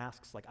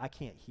pre-masks. Like, I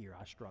can't hear.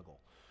 I struggle.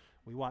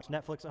 We watch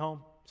Netflix at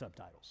home,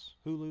 subtitles.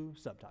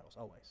 Hulu, subtitles,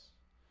 always.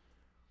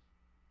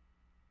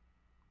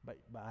 But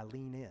I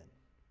lean in.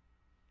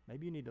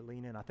 Maybe you need to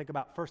lean in. I think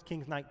about 1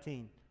 Kings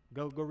 19.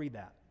 Go read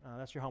that.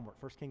 That's your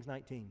homework, 1 Kings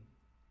 19.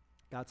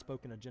 God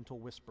spoke in a gentle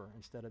whisper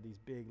instead of these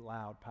big,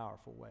 loud,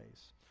 powerful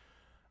ways.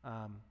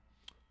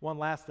 One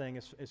last thing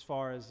as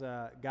far as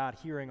God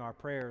hearing our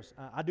prayers.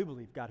 I do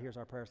believe God hears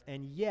our prayers.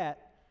 And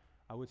yet,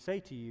 I would say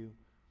to you,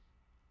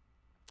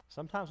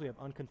 sometimes we have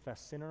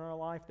unconfessed sin in our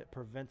life that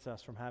prevents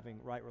us from having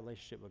right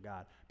relationship with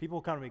God. People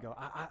will come to me and go,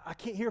 I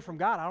can't hear from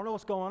God. I don't know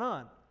what's going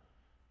on.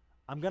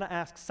 I'm going to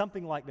ask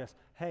something like this.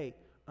 Hey,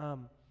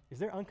 is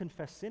there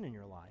unconfessed sin in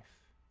your life?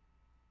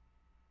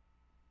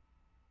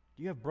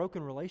 Do you have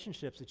broken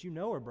relationships that you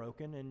know are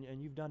broken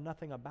and you've done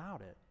nothing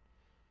about it?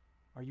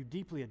 Are you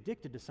deeply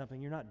addicted to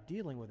something? You're not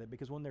dealing with it,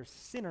 because when there's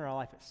sin in our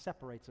life, it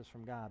separates us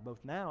from God, both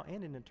now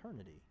and in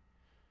eternity.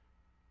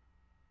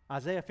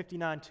 Isaiah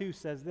 59:2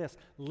 says this,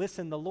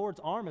 "Listen, the Lord's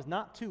arm is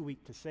not too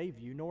weak to save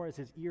you, nor is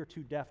his ear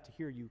too deaf to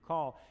hear you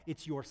call.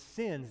 It's your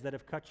sins that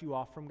have cut you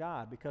off from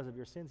God. Because of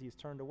your sins, he has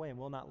turned away and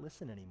will not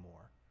listen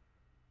anymore."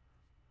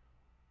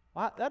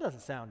 Well, that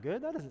doesn't sound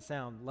good. That doesn't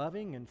sound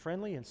loving and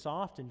friendly and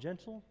soft and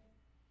gentle.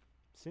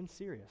 Sin's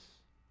serious.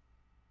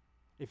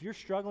 If you're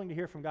struggling to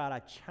hear from God, I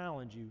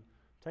challenge you,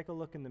 take a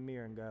look in the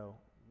mirror and go,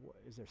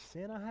 is there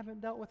sin I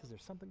haven't dealt with? Is there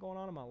something going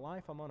on in my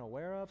life I'm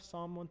unaware of?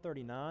 Psalm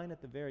 139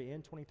 at the very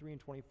end, 23 and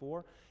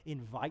 24,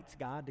 invites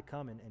God to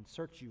come and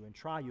search you and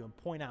try you and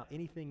point out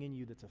anything in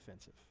you that's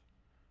offensive.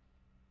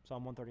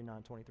 Psalm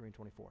 139, 23 and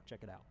 24.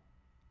 Check it out.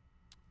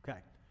 Okay.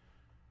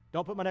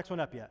 Don't put my next one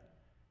up yet.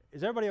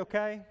 Is everybody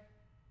okay?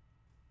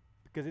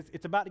 Because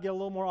it's about to get a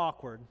little more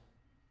awkward.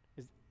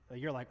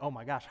 You're like, oh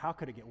my gosh, how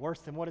could it get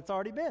worse than what it's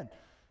already been?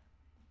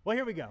 Well,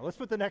 here we go. Let's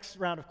put the next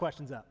round of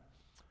questions up.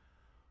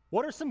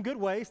 What are some good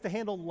ways to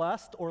handle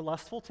lust or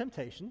lustful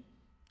temptation?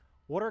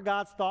 What are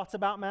God's thoughts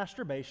about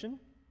masturbation?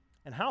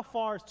 And how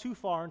far is too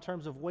far in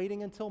terms of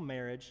waiting until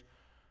marriage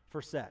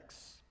for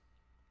sex?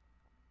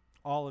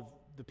 All of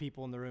the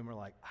people in the room are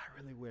like,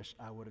 I really wish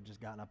I would have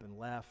just gotten up and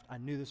left. I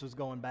knew this was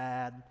going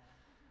bad.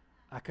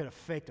 I could have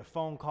faked a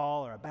phone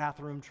call or a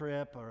bathroom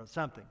trip or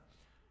something.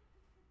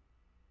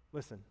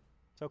 Listen,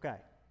 it's okay.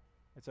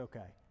 It's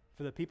okay.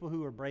 For the people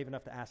who are brave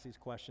enough to ask these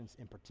questions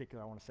in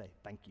particular, I want to say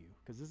thank you,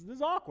 because this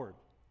is awkward.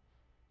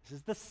 This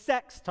is the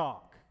sex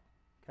talk,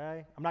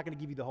 okay? I'm not going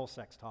to give you the whole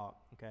sex talk,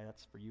 okay?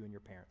 That's for you and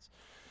your parents.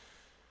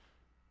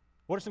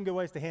 What are some good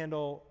ways to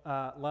handle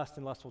lust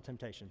and lustful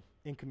temptation?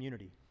 In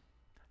community,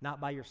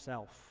 not by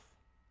yourself.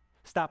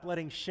 Stop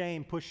letting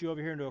shame push you over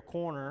here into a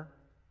corner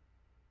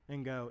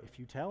and go, if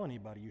you tell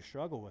anybody you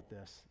struggle with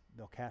this,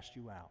 they'll cast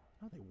you out.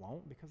 No, they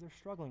won't, because they're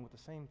struggling with the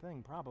same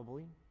thing,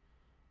 probably.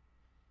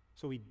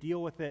 So we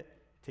deal with it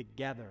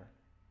together.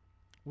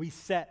 We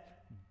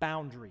set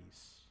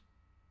boundaries.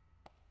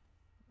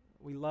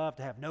 We love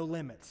to have no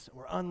limits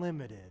or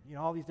unlimited,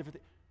 all these different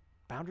things.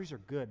 Boundaries are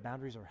good.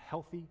 Boundaries are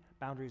healthy.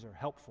 Boundaries are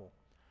helpful.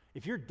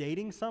 If you're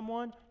dating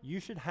someone, you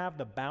should have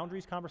the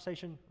boundaries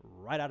conversation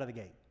right out of the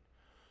gate.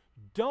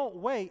 Don't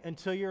wait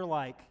until you're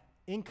like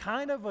in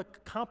kind of a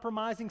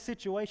compromising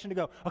situation to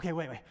go, okay,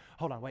 wait,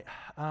 hold on, wait.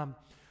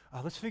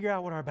 Let's figure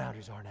out what our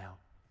boundaries are now.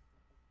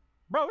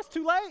 Bro, it's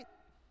too late.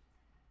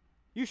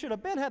 You should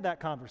have had that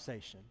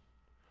conversation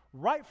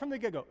right from the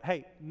get-go.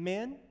 Hey,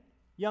 men,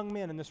 young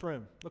men in this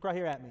room, look right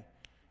here at me.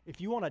 If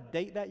you want to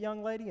date that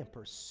young lady and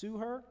pursue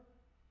her,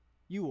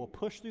 you will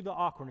push through the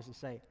awkwardness and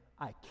say,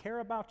 I care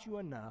about you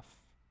enough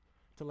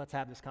to let's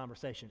have this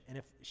conversation. And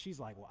if she's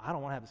like, well, I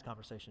don't want to have this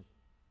conversation,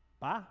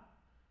 bye.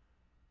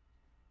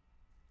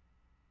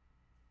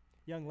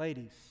 Young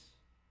ladies,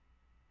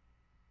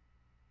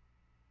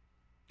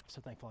 I'm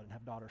so thankful I didn't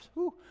have daughters.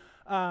 Whew.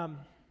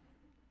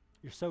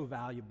 You're so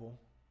valuable.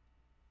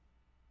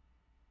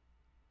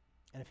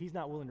 And if he's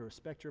not willing to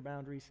respect your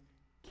boundaries,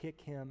 kick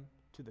him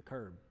to the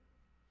curb.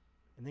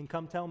 And then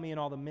come tell me and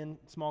all the men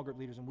small group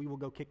leaders, and we will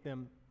go kick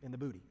them in the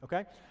booty,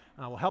 okay?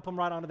 We'll help them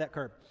right onto that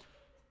curb.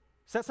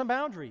 Set some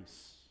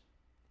boundaries.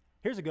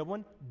 Here's a good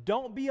one.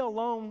 Don't be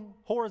alone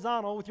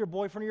horizontal with your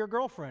boyfriend or your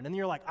girlfriend. And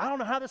you're like, I don't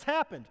know how this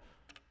happened.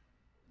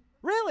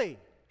 Really?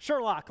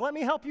 Sherlock, let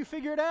me help you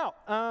figure it out.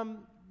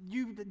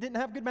 You didn't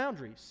have good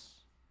boundaries.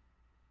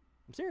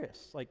 I'm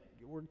serious. Like,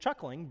 we're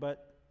chuckling,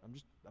 but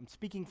I'm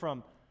speaking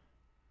from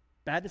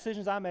bad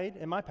decisions I made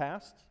in my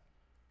past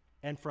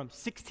and from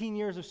 16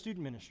 years of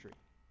student ministry.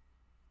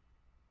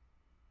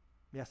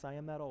 Yes, I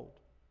am that old.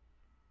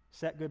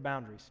 Set good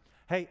boundaries.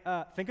 Hey,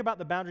 think about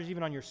the boundaries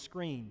even on your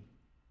screen.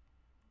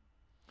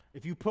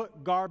 If you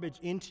put garbage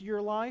into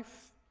your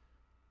life,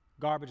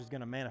 garbage is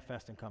going to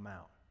manifest and come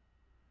out.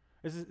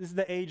 This is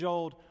the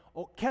age-old,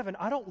 oh, Kevin,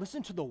 I don't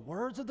listen to the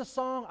words of the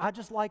song. I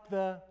just like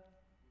the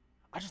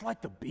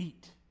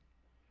beat.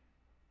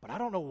 But I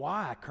don't know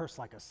why I curse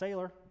like a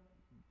sailor.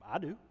 I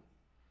do.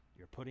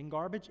 You're putting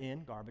garbage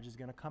in, garbage is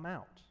going to come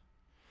out.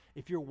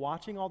 If you're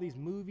watching all these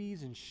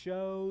movies and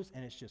shows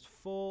and it's just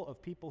full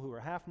of people who are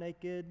half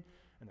naked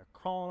and they're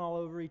crawling all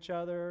over each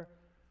other,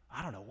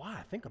 I don't know why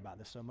I think about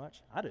this so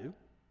much. I do.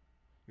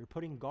 You're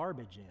putting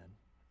garbage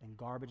in and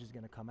garbage is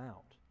going to come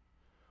out.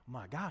 Oh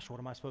my gosh, what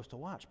am I supposed to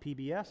watch?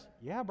 PBS?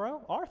 Yeah,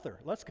 bro, Arthur,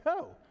 let's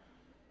go.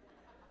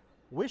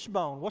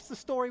 Wishbone, what's the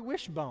story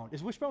Wishbone?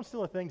 Is Wishbone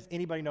still a thing? Does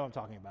anybody know what I'm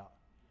talking about?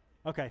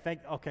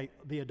 Okay,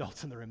 the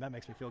adults in the room, that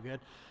makes me feel good.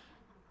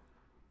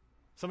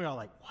 Some of y'all are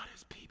like, what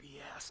is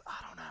PBS?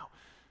 I don't know.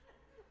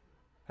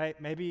 Hey,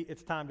 maybe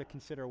it's time to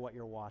consider what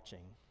you're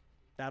watching.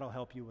 That'll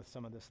help you with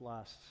some of this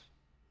lust.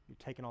 You're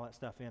taking all that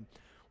stuff in.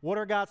 What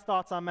are God's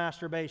thoughts on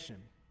masturbation?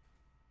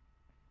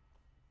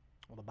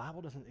 Well, the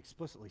Bible doesn't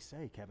explicitly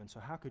say, Kevin, so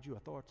how could you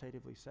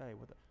authoritatively say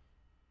what?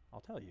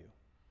 I'll tell you.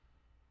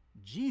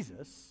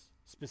 Jesus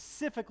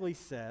specifically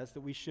says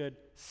that we should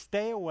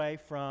stay away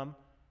from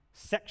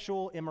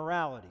sexual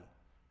immorality.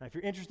 Now, if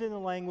you're interested in the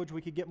language,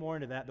 we could get more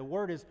into that. The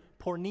word is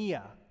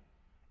porneia.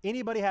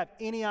 Anybody have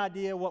any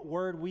idea what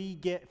word we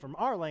get from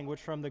our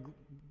language from the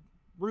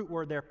root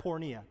word there,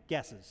 porneia?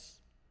 Guesses?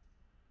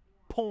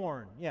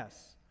 Porn,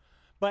 yes.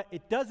 But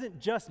it doesn't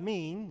just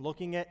mean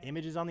looking at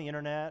images on the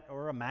internet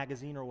or a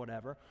magazine or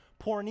whatever.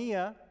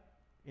 Porneia,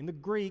 in the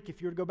Greek,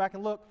 if you were to go back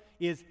and look,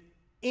 is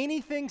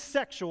anything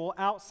sexual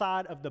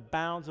outside of the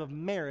bounds of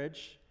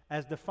marriage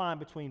as defined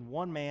between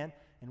one man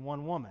and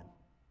one woman.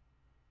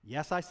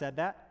 Yes, I said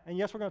that, and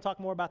yes, we're going to talk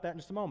more about that in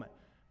just a moment.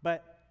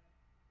 But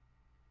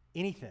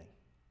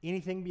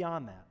anything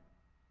beyond that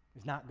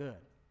is not good.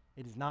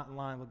 It is not in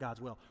line with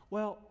God's will.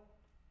 Well,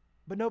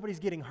 but nobody's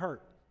getting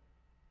hurt.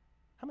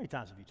 How many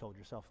times have you told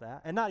yourself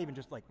that? And not even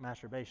just like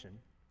masturbation.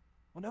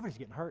 Well, nobody's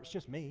getting hurt. It's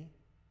just me.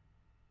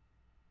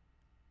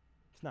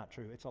 It's not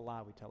true. It's a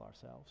lie we tell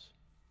ourselves.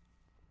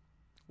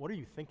 What are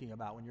you thinking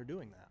about when you're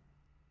doing that?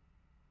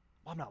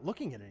 Well, I'm not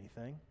looking at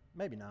anything.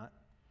 Maybe not.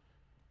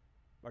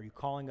 Are you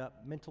calling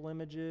up mental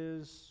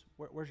images?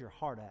 Where's your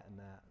heart at in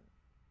that?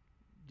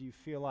 Do you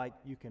feel like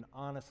you can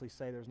honestly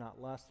say there's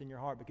not lust in your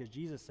heart? Because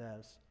Jesus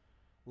says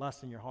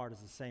lust in your heart is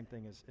the same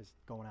thing as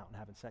going out and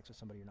having sex with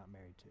somebody you're not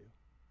married to.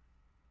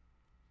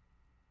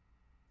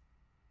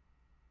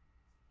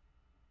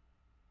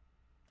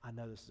 I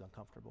know this is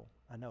uncomfortable.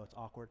 I know it's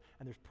awkward.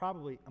 And there's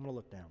probably, I'm going to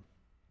look down.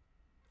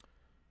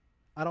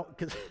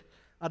 Because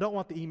I don't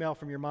want the email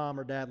from your mom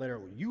or dad later,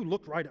 well, you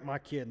looked right at my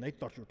kid and they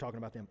thought you were talking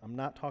about them. I'm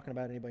not talking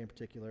about anybody in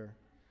particular.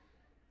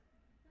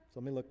 So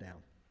let me look down.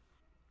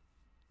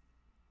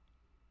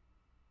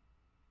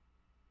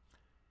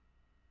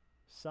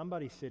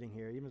 Somebody sitting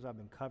here, even as I've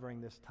been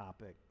covering this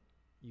topic,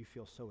 you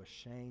feel so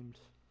ashamed.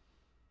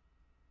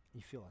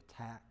 You feel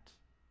attacked.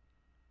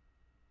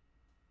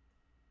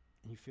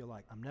 And you feel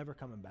like, I'm never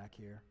coming back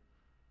here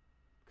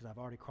because I've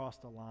already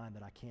crossed a line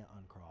that I can't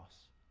uncross.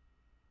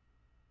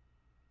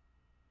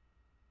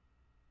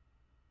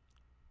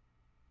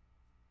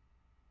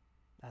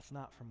 That's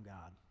not from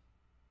God.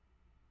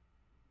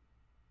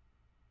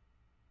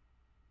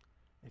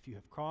 If you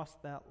have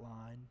crossed that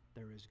line,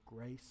 there is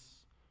grace,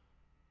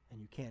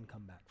 and you can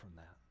come back from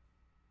that.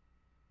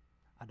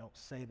 I don't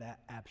say that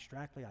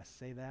abstractly. I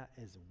say that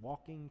as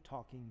walking,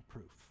 talking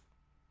proof.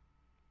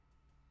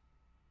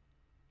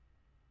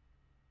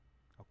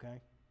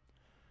 Okay?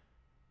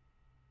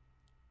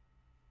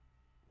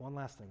 One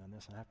last thing on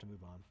this, and I have to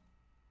move on.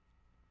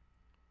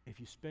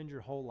 If you spend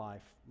your whole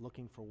life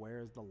looking for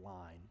where is the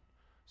line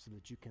so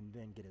that you can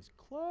then get as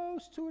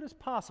close to it as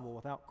possible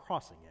without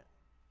crossing it,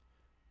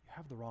 you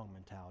have the wrong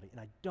mentality. And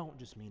I don't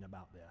just mean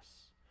about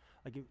this.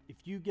 Like if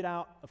you get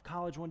out of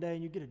college one day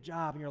and you get a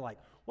job and you're like,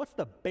 what's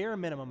the bare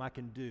minimum I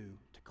can do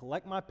to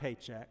collect my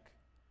paycheck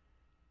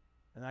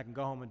and I can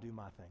go home and do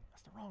my thing?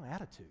 That's the wrong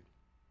attitude.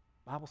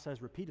 The Bible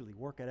says repeatedly,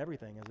 work at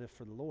everything as if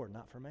for the Lord,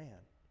 not for man.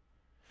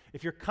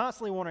 If you're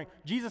constantly wondering,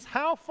 Jesus,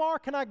 how far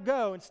can I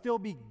go and still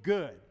be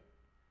good?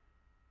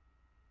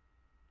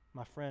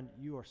 My friend,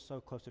 you are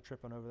so close to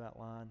tripping over that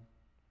line,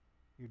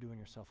 you're doing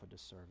yourself a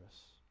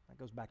disservice. That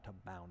goes back to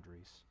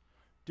boundaries.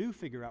 Do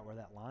figure out where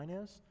that line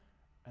is,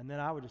 and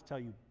then I would just tell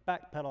you,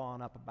 backpedal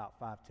on up about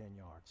 5-10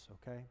 yards,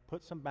 okay?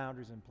 Put some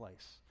boundaries in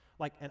place.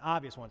 Like, and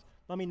obvious ones.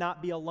 Let me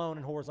not be alone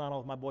and horizontal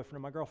with my boyfriend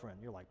or my girlfriend.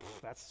 You're like,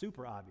 that's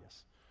super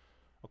obvious.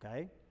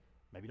 Okay?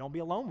 Maybe don't be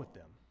alone with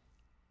them.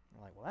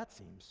 You're like, well, that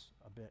seems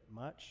a bit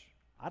much.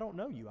 I don't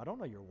know you. I don't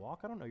know your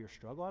walk. I don't know your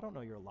struggle. I don't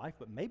know your life,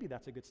 but maybe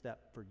that's a good step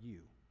for you.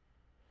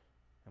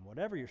 And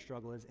whatever your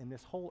struggle is in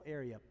this whole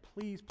area,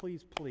 please,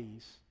 please,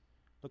 please,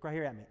 look right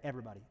here at me.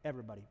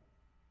 Everybody,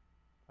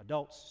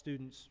 adults,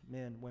 students,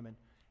 men, women,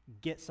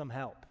 get some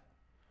help.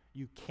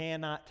 You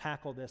cannot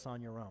tackle this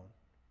on your own.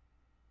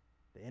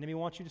 The enemy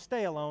wants you to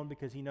stay alone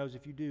because he knows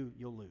if you do,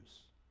 you'll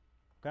lose.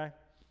 Okay?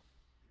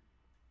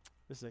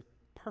 This is a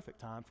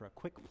perfect time for a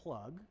quick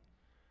plug.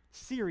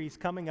 Series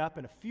coming up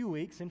in a few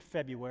weeks in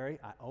February.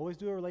 I always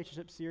do a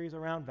relationship series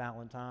around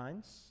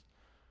Valentine's.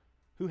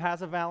 Who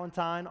has a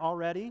Valentine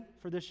already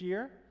for this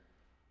year?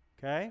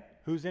 Okay.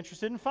 Who's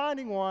interested in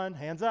finding one?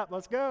 Hands up,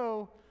 let's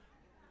go.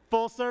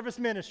 Full service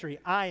ministry.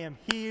 I am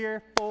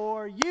here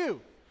for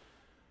you.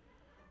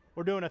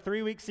 We're doing a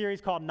 3-week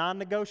series called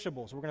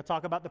Non-Negotiables. We're going to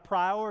talk about the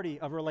priority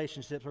of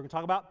relationships. We're going to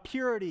talk about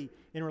purity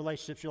in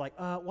relationships. You're like,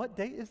 what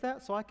date is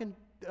that so I can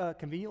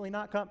conveniently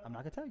not come? I'm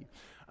not going to tell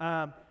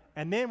you.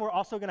 And then we're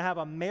also going to have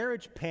a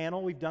marriage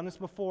panel. We've done this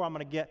before. I'm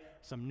going to get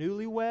some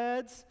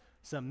newlyweds,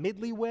 some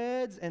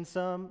midlyweds, and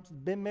some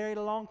been married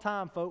a long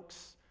time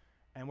folks.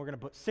 And we're going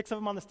to put 6 of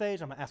them on the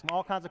stage. I'm going to ask them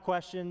all kinds of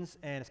questions,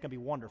 and it's going to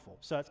be wonderful.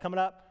 So it's coming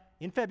up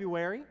in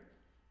February.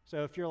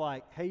 So if you're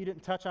like, hey, you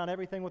didn't touch on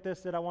everything with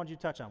this that I wanted you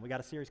to touch on, we got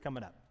a series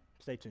coming up.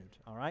 Stay tuned,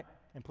 all right?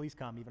 And please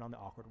come even on the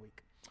awkward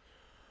week.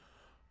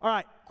 All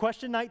right,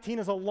 question 19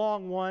 is a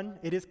long one.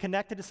 It is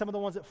connected to some of the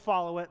ones that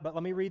follow it, but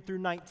let me read through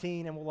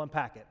 19 and we'll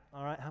unpack it.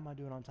 All right, how am I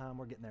doing on time?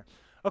 We're getting there.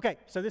 Okay,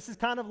 so this is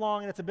kind of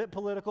long and it's a bit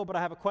political, but I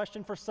have a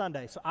question for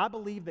Sunday. So I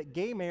believe that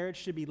gay marriage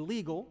should be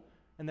legal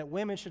and that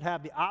women should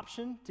have the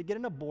option to get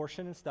an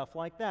abortion and stuff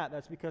like that.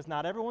 That's because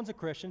not everyone's a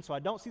Christian, so I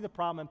don't see the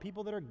problem in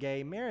people that are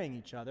gay marrying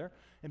each other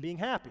and being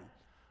happy.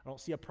 I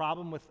don't see a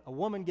problem with a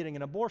woman getting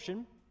an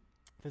abortion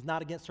if it's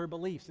not against her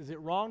beliefs. Is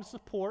it wrong to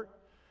support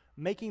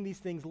making these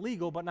things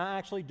legal but not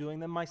actually doing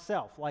them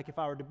myself? Like if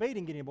I were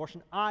debating getting an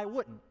abortion, I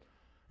wouldn't.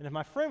 And if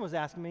my friend was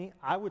asking me,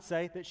 I would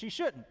say that she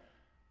shouldn't.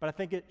 But I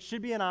think it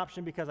should be an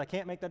option because I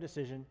can't make that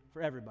decision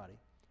for everybody.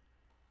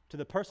 To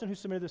the person who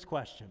submitted this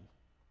question,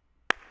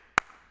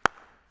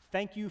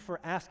 thank you for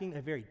asking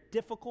a very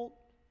difficult,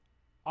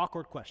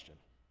 awkward question.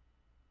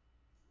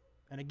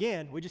 And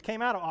again, we just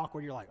came out of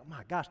awkward. You're like, oh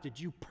my gosh, did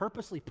you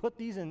purposely put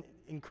these in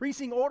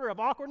increasing order of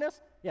awkwardness?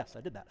 Yes,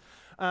 I did that.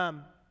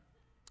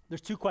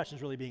 There's 2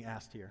 questions really being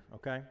asked here,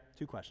 okay?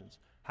 2 questions.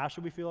 How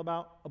should we feel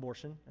about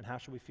abortion, and how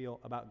should we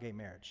feel about gay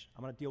marriage?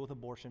 I'm going to deal with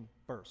abortion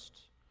first.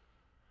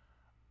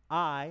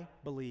 I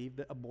believe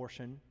that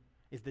abortion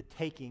is the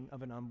taking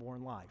of an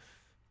unborn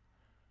life.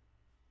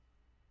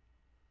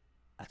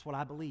 That's what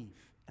I believe.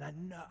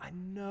 And I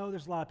know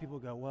there's a lot of people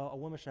who go, well, a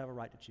woman should have a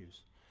right to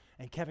choose.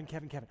 And Kevin,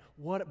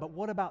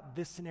 what about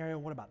this scenario?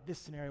 What about this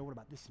scenario? What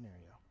about this scenario?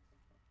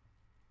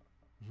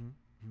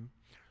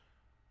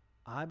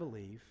 I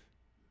believe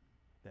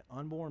that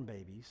unborn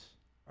babies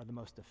are the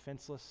most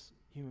defenseless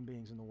human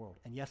beings in the world.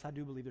 And yes, I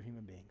do believe they're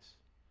human beings.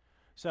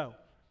 So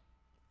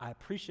I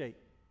appreciate,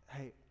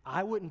 hey,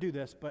 I wouldn't do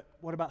this, but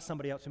what about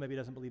somebody else who maybe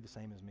doesn't believe the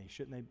same as me?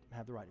 Shouldn't they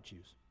have the right to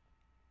choose?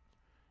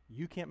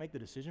 You can't make the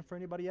decision for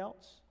anybody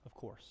else, of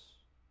course.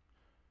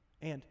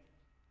 And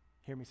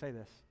hear me say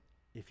this.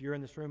 If you're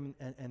in this room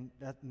and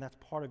that's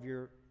part of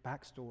your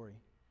backstory,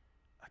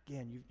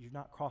 again, you've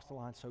not crossed the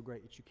line so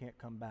great that you can't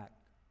come back.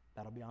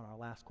 That'll be on our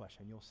last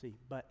question, you'll see.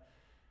 But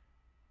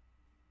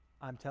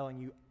I'm telling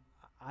you,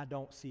 I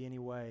don't see any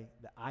way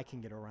that I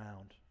can get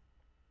around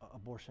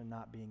abortion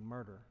not being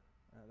murder.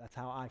 That's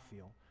how I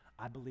feel.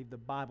 I believe the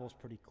Bible's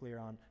pretty clear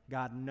on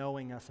God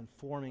knowing us and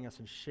forming us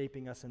and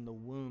shaping us in the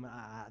womb.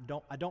 I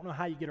don't know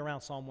how you get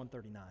around Psalm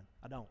 139.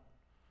 I don't.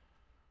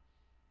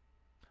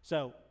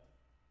 So,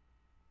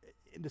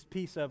 in this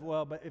piece of,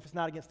 well, but if it's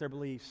not against their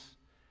beliefs,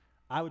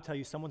 I would tell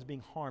you someone's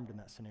being harmed in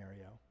that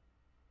scenario.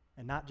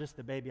 And not just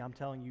the baby, I'm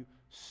telling you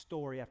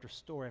story after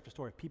story after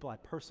story of people I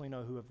personally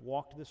know who have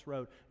walked this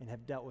road and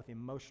have dealt with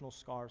emotional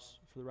scars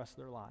for the rest of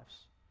their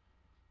lives.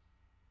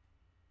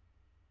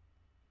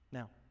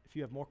 Now, if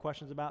you have more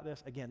questions about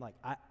this, again,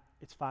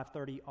 it's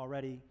 5:30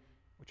 already.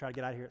 We try to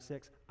get out of here at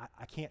 6.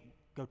 I can't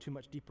go too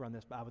much deeper on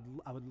this, but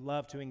I would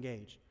love to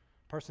engage.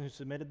 Person who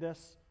submitted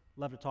this,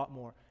 love to talk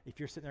more. If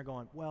you're sitting there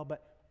going, well,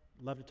 but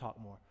love to talk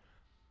more.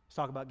 Let's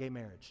talk about gay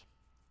marriage.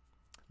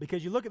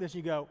 Because you look at this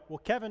and you go, well,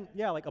 Kevin,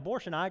 yeah, like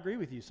abortion, I agree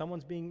with you.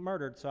 Someone's being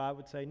murdered, so I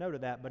would say no to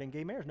that. But in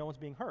gay marriage, no one's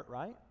being hurt,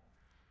 right?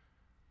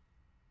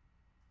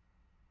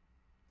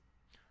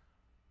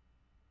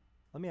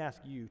 Let me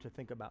ask you to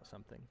think about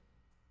something.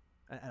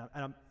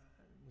 And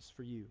this is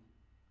for you.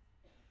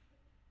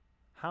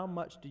 How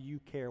much do you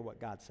care what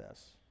God says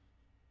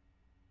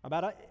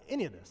about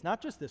any of this?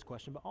 Not just this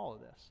question, but all of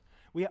this.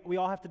 We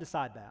all have to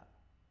decide that,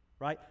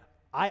 right?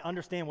 I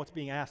understand what's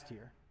being asked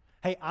here.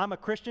 Hey, I'm a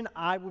Christian,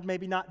 I would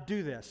maybe not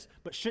do this,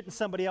 but shouldn't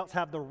somebody else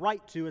have the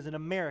right to as an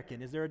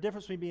American? Is there a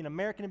difference between being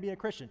American and being a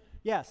Christian?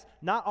 Yes,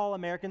 not all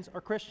Americans are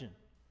Christian.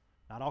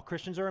 Not all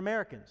Christians are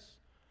Americans.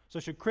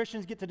 So should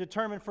Christians get to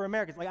determine for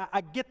Americans?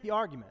 I get the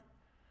argument.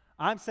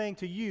 I'm saying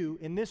to you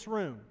in this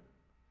room,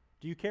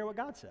 do you care what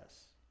God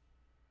says?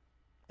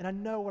 And I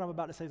know what I'm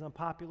about to say is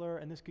unpopular,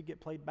 and this could get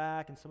played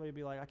back, and somebody will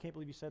be like, I can't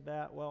believe you said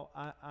that. Well,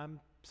 I'm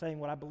saying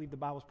what I believe the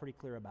Bible's pretty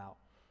clear about.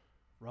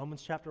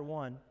 Romans chapter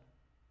 1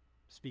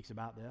 speaks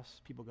about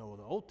this. People go, well,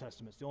 the Old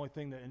Testament's the only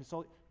thing that, and it's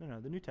all, no,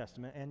 the New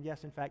Testament. And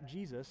yes, in fact,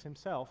 Jesus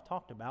himself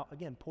talked about,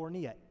 again,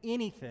 porneia,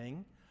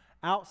 anything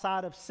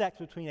outside of sex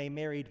between a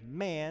married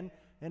man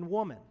and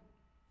woman.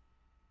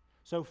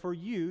 So for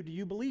you, do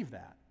you believe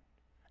that?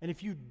 And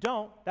if you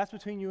don't, that's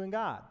between you and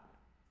God.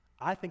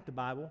 I think the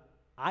Bible's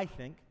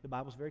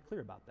very clear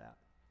about that.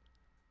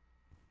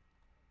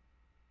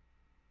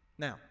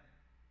 Now,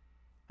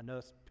 I know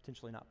it's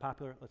potentially not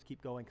popular. Let's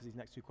keep going because these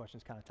next two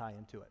questions kind of tie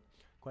into it.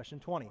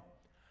 Question 20.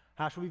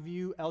 How should we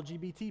view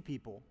LGBT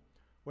people?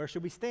 Where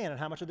should we stand and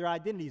how much of their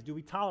identities do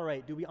we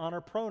tolerate? Do we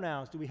honor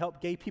pronouns? Do we help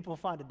gay people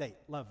find a date?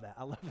 Love that.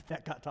 I love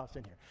that got tossed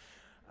in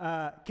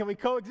here. Can we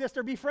coexist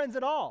or be friends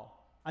at all?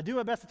 I do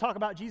my best to talk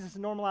about Jesus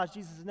and normalize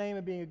Jesus' name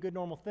and being a good,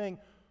 normal thing.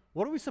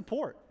 What do we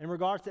support in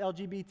regards to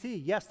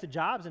LGBT? Yes to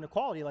jobs and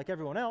equality like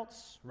everyone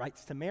else.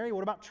 Rights to marry.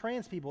 What about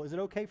trans people? Is it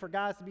okay for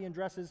guys to be in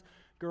dresses,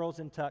 girls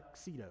in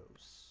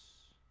tuxedos?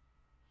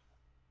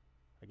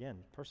 Again,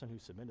 person who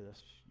submitted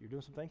this, you're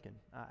doing some thinking,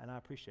 and I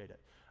appreciate it.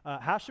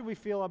 How should we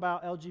feel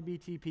about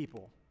LGBT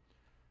people?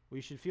 We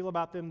should feel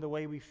about them the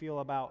way we feel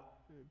about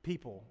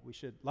people. We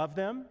should love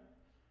them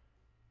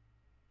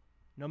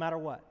no matter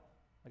what.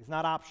 Like, it's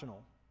not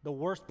optional. The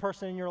worst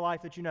person in your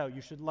life that you know,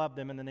 you should love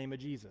them in the name of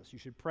Jesus. You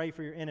should pray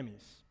for your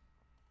enemies.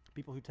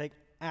 People who take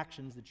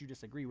actions that you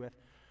disagree with,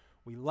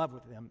 we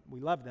love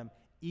them,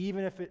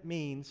 even if it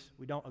means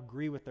we don't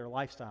agree with their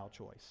lifestyle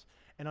choice.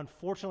 And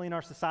unfortunately, in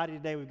our society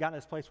today, we've gotten to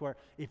this place where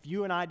if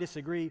you and I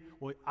disagree,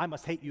 well, I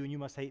must hate you and you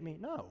must hate me.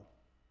 No.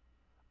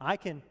 I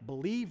can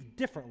believe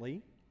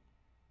differently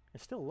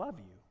and still love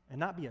you and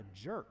not be a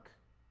jerk.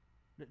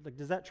 Like,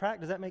 does that track?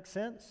 Does that make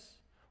sense?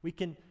 We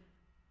can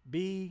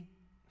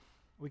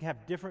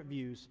have different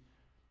views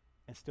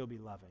and still be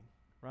loving,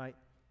 right?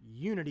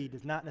 Unity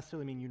does not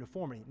necessarily mean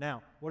uniformity.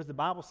 Now, what does the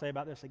Bible say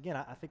about this? Again,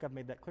 I think I've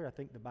made that clear. I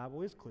think the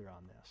Bible is clear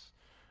on this.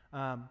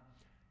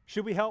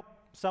 Should we help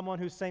someone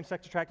who's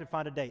same-sex attracted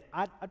find a date?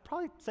 I'd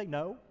probably say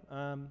no.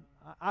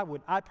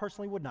 I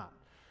personally would not.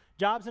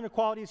 Jobs and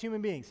equality as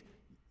human beings?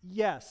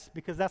 Yes,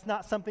 because that's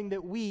not something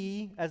that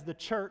we, as the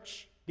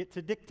church, get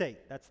to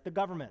dictate. That's the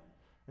government.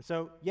 And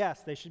so,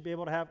 yes, they should be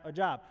able to have a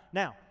job.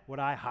 Now, would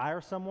I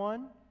hire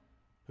someone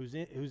who's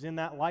in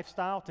that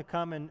lifestyle to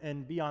come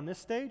and be on this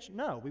stage?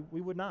 No, we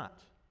would not.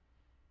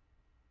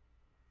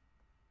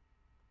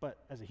 But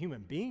as a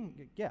human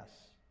being, yes.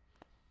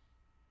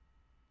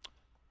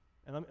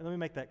 And let me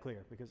make that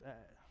clear, because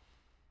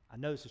I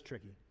know this is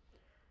tricky.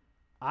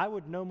 I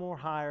would no more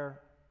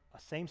hire a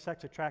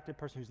same-sex attracted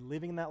person who's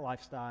living in that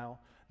lifestyle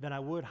than I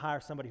would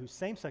hire somebody who's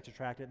same-sex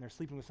attracted and they're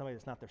sleeping with somebody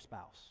that's not their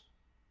spouse.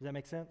 Does that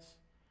make sense?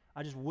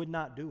 I just would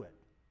not do it.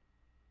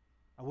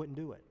 I wouldn't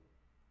do it.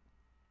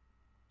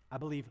 I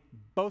believe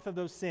both of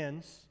those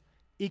sins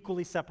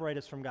equally separate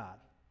us from God.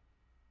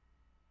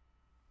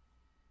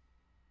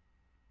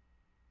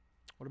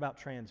 What about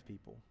trans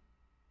people?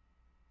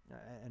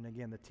 And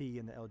again, the T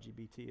in the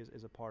LGBT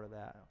is a part of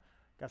that.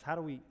 Guys, how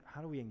do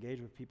we engage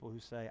with people who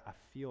say, I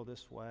feel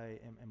this way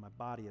and my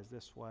body is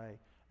this way,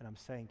 and I'm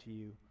saying to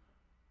you,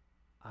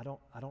 I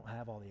don't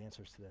have all the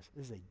answers to this.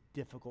 This is a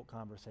difficult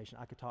conversation.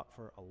 I could talk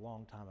for a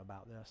long time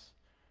about this.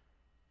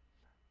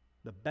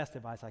 The best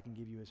advice I can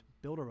give you is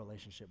build a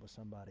relationship with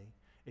somebody.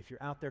 If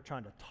you're out there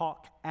trying to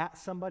talk at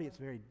somebody, it's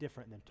very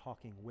different than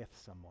talking with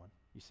someone.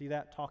 You see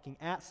that? Talking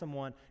at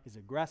someone is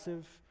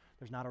aggressive.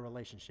 There's not a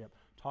relationship.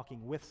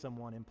 Talking with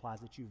someone implies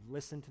that you've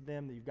listened to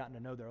them, that you've gotten to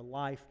know their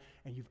life,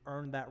 and you've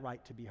earned that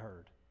right to be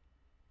heard.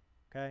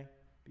 Okay?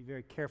 Be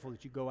very careful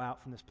that you go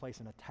out from this place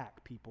and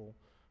attack people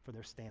for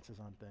their stances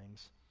on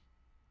things.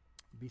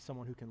 Be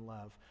someone who can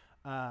love.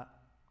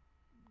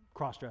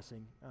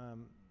 Cross-dressing.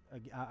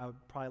 I would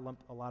probably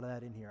lump a lot of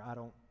that in here.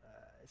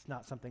 It's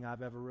not something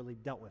I've ever really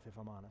dealt with, if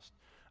I'm honest.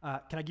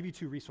 Can I give you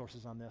two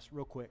resources on this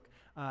real quick?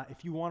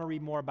 If you want to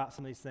read more about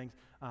some of these things,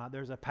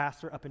 there's a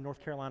pastor up in North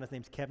Carolina. His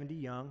name's Kevin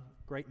DeYoung.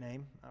 Great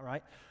name, all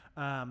right?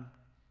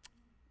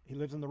 He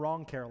lives in the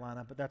wrong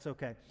Carolina, but that's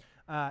okay.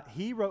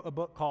 He wrote a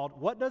book called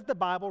What Does the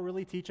Bible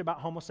Really Teach About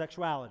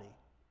Homosexuality?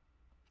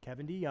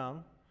 Kevin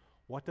DeYoung,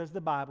 What Does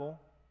the Bible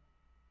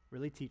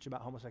Really Teach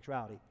About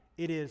Homosexuality?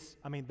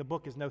 The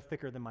book is no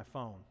thicker than my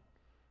phone.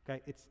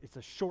 Okay, it's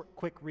a short,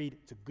 quick read.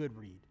 It's a good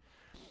read.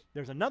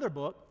 There's another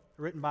book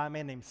written by a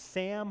man named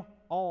Sam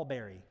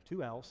Allberry,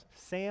 2 L's,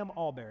 Sam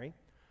Allberry.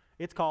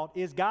 It's called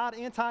Is God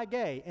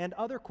Anti-Gay? And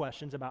Other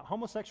Questions About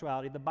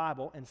Homosexuality, the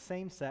Bible, and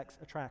Same-Sex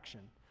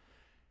Attraction.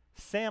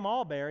 Sam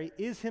Allberry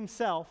is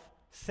himself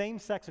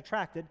same-sex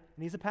attracted,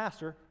 and he's a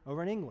pastor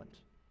over in England.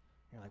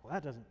 You're like, well,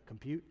 that doesn't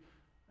compute.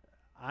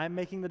 I'm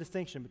making the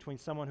distinction between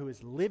someone who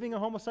is living a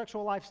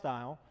homosexual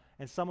lifestyle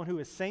and someone who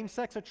is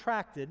same-sex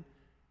attracted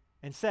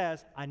and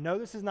says, I know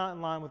this is not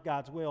in line with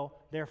God's will,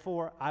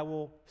 therefore I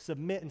will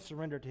submit and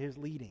surrender to his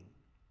leading.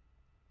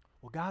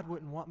 Well, God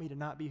wouldn't want me to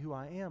not be who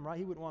I am, right?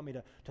 He wouldn't want me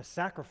to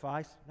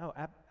sacrifice. No,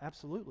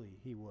 absolutely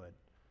he would.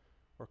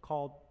 We're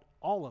called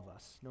all of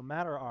us, no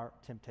matter our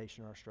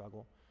temptation or our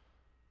struggle,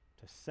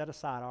 to set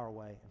aside our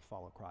way and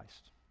follow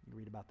Christ. You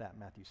read about that in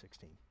Matthew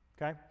 16,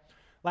 okay?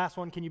 Last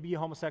one, can you be a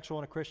homosexual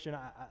and a Christian?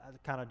 I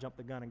kind of jumped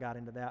the gun and got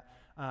into that.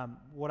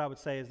 What I would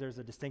say is there's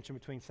a distinction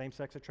between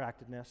same-sex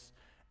attractiveness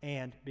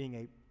and being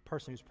a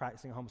person who's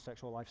practicing a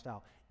homosexual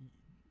lifestyle.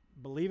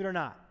 Believe it or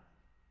not,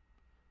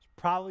 there's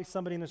probably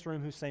somebody in this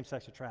room who's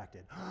same-sex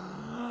attracted.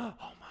 Oh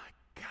my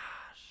gosh.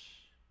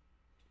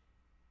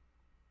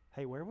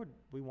 Hey, where would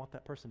we want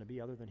that person to be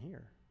other than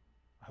here?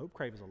 I hope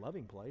Crave is a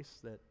loving place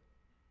that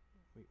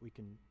we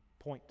can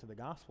point to the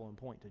gospel and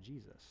point to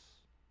Jesus.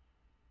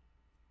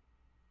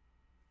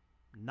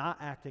 Not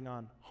acting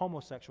on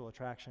homosexual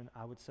attraction,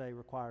 I would say,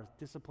 requires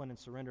discipline and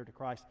surrender to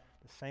Christ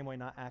the same way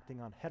not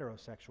acting on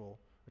heterosexual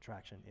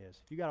attraction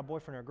is. If you got a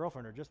boyfriend or a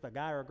girlfriend or just a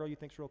guy or a girl you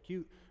think's real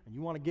cute and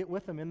you want to get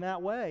with them in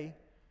that way,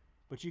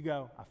 but you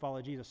go, I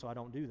follow Jesus, so I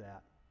don't do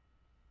that.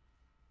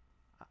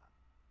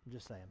 I'm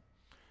just saying.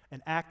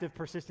 An active,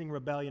 persisting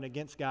rebellion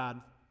against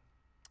God,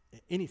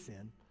 any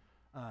sin,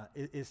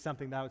 is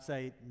something that I would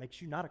say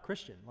makes you not a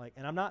Christian.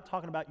 And I'm not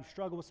talking about you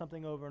struggle with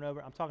something over and over.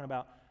 I'm talking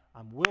about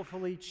I'm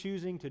willfully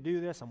choosing to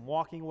do this. I'm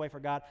walking away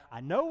from God.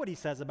 I know what he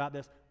says about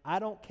this. I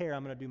don't care.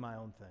 I'm going to do my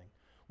own thing.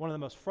 One of the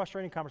most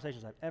frustrating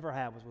conversations I've ever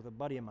had was with a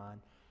buddy of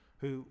mine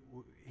who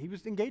he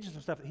was engaged in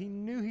some stuff that he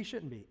knew he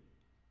shouldn't be.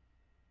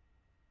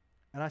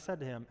 And I said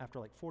to him after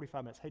like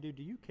 45 minutes, hey, dude,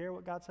 do you care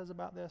what God says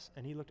about this?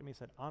 And he looked at me and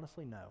said,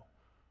 honestly, no.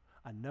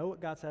 I know what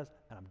God says,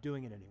 and I'm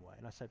doing it anyway.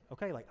 And I said,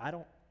 okay, I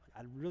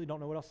really don't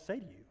know what else to say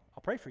to you.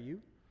 I'll pray for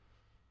you.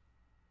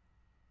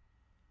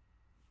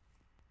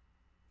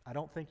 I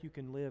don't think you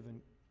can live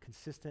in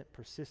consistent,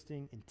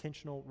 persisting,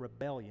 intentional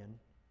rebellion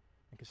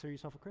and consider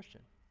yourself a Christian.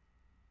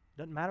 It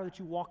doesn't matter that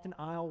you walked an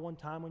aisle one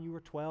time when you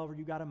were 12 or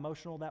you got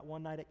emotional that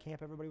one night at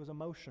camp, everybody was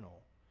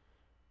emotional.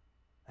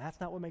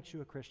 That's not what makes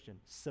you a Christian.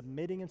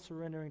 Submitting and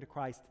surrendering to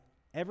Christ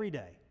every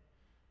day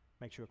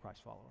makes you a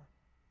Christ follower.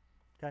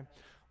 Okay?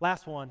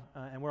 Last one,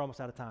 and we're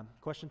almost out of time.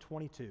 Question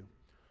 22.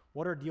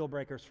 What are deal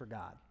breakers for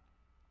God?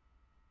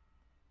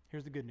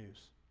 Here's the good news.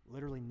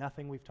 Literally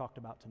nothing we've talked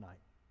about tonight.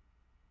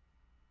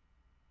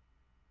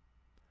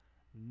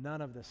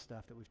 None of this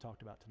stuff that we've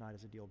talked about tonight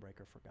is a deal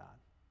breaker for God.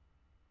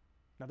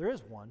 Now, there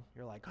is one.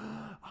 You're like, oh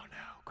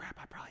no, crap,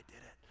 I probably did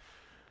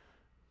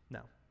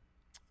it.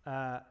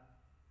 No.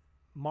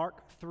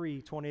 Mark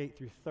 3, 28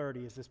 through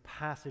 30 is this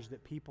passage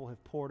that people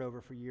have pored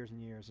over for years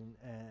and years. And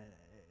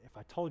if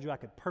I told you I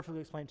could perfectly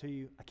explain it to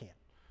you, I can't.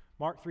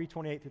 Mark 3,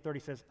 28 through 30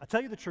 says, I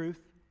tell you the truth,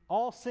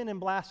 all sin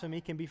and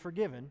blasphemy can be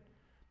forgiven,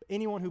 but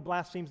anyone who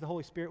blasphemes the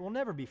Holy Spirit will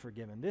never be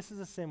forgiven. This is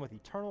a sin with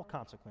eternal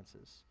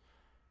consequences.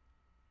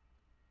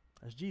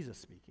 That's Jesus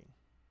speaking.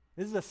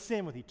 This is a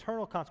sin with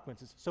eternal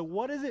consequences. So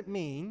what does it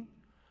mean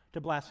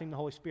to blaspheme the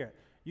Holy Spirit?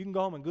 You can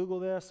go home and Google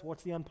this.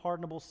 What's the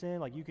unpardonable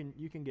sin?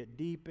 You can get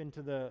deep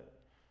into the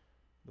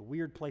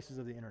weird places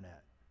of the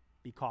internet.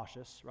 Be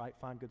cautious, right?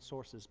 Find good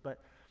sources.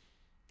 But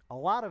a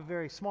lot of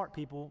very smart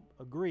people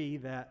agree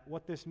that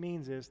what this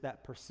means is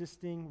that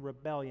persisting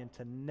rebellion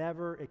to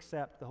never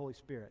accept the Holy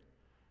Spirit.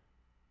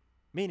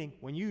 Meaning,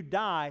 when you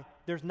die,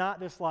 there's not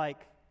this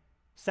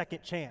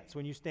second chance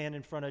when you stand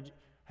in front of,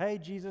 hey,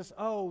 Jesus,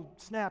 oh,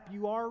 snap,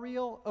 you are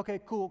real? Okay,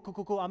 cool,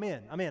 I'm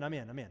in.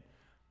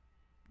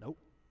 Nope.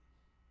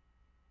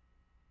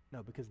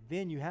 No, because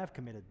then you have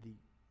committed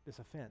this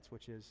offense,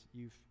 which is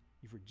you've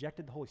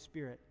rejected the Holy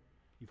Spirit,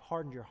 you've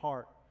hardened your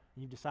heart,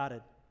 and you've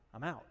decided,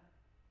 I'm out.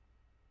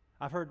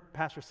 I've heard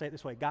pastors say it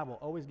this way, God will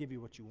always give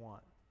you what you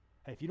want.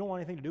 Hey, if you don't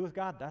want anything to do with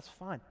God, that's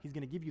fine. He's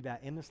going to give you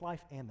that in this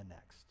life and the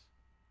next.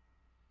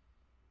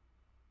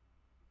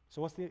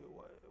 So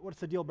what's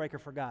the deal breaker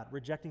for God?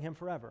 Rejecting him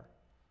forever.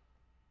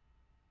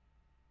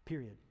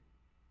 Period.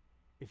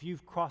 If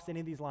you've crossed any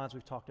of these lines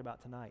we've talked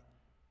about tonight,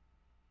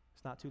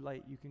 it's not too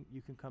late.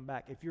 You can come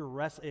back.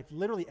 If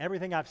literally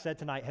everything I've said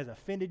tonight has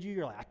offended you,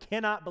 you're like, I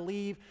cannot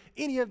believe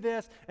any of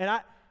this,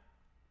 and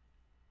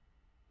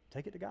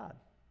take it to God.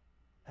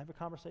 Have a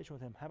conversation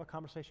with him. Have a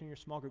conversation in your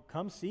small group.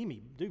 Come see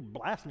me. Dude,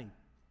 blast me.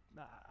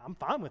 I'm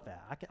fine with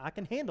that. I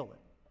can handle it.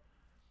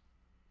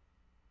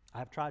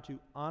 I've tried to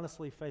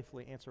honestly,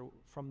 faithfully answer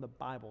from the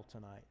Bible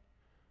tonight.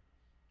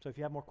 So if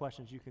you have more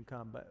questions, you can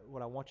come. But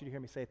what I want you to hear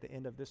me say at the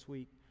end of this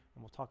week,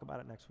 and we'll talk about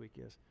it next week,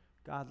 is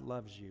God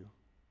loves you.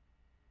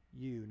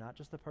 You, not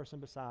just the person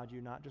beside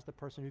you, not just the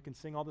person who can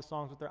sing all the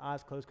songs with their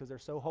eyes closed because they're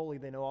so holy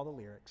they know all the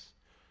lyrics.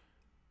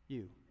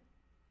 You.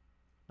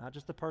 Not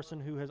just the person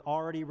who has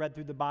already read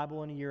through the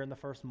Bible in a year in the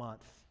first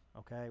month.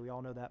 Okay, we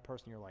all know that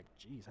person. You're like,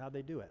 geez, how'd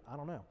they do it? I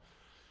don't know.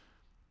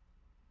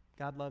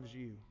 God loves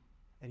you,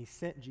 and he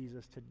sent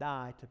Jesus to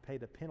die to pay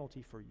the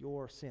penalty for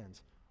your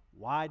sins.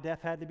 Why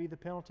death had to be the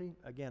penalty?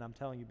 Again, I'm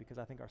telling you because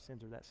I think our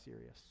sins are that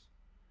serious.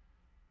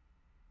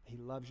 He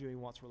loves you. He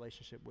wants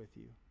relationship with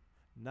you.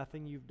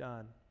 Nothing you've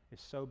done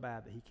is so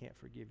bad that he can't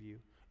forgive you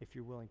if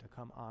you're willing to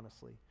come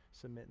honestly,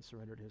 submit and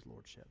surrender to his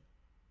lordship.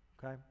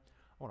 Okay?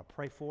 I want to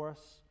pray for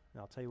us,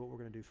 and I'll tell you what we're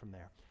going to do from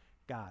there.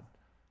 God,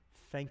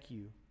 thank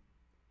you.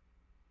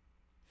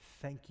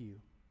 Thank you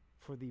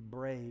for the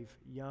brave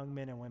young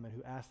men and women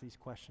who asked these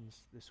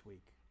questions this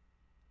week.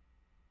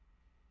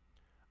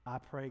 I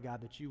pray,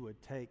 God, that you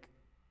would take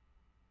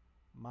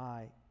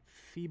my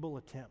feeble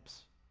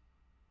attempts,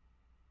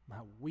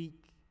 my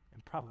weak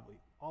and probably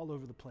all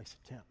over the place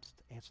attempts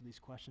to answer these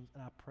questions,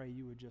 and I pray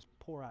you would just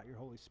pour out your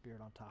Holy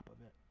Spirit on top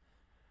of it,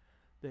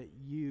 that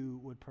you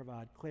would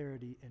provide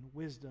clarity and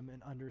wisdom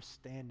and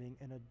understanding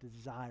and a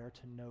desire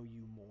to know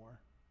you more.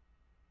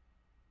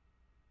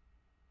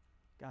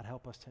 God,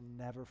 help us to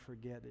never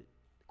forget that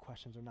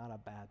questions are not a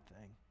bad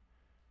thing,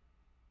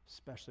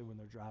 especially when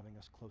they're driving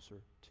us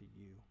closer to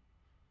you.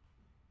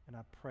 And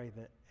I pray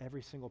that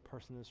every single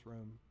person in this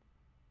room,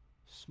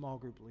 small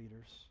group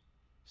leaders,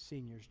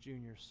 seniors,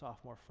 juniors,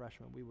 sophomore,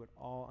 freshmen, we would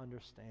all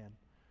understand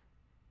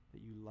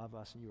that you love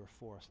us and you are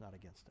for us, not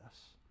against us.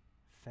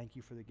 Thank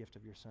you for the gift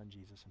of your Son,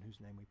 Jesus, in whose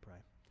name we pray.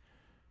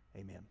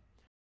 Amen.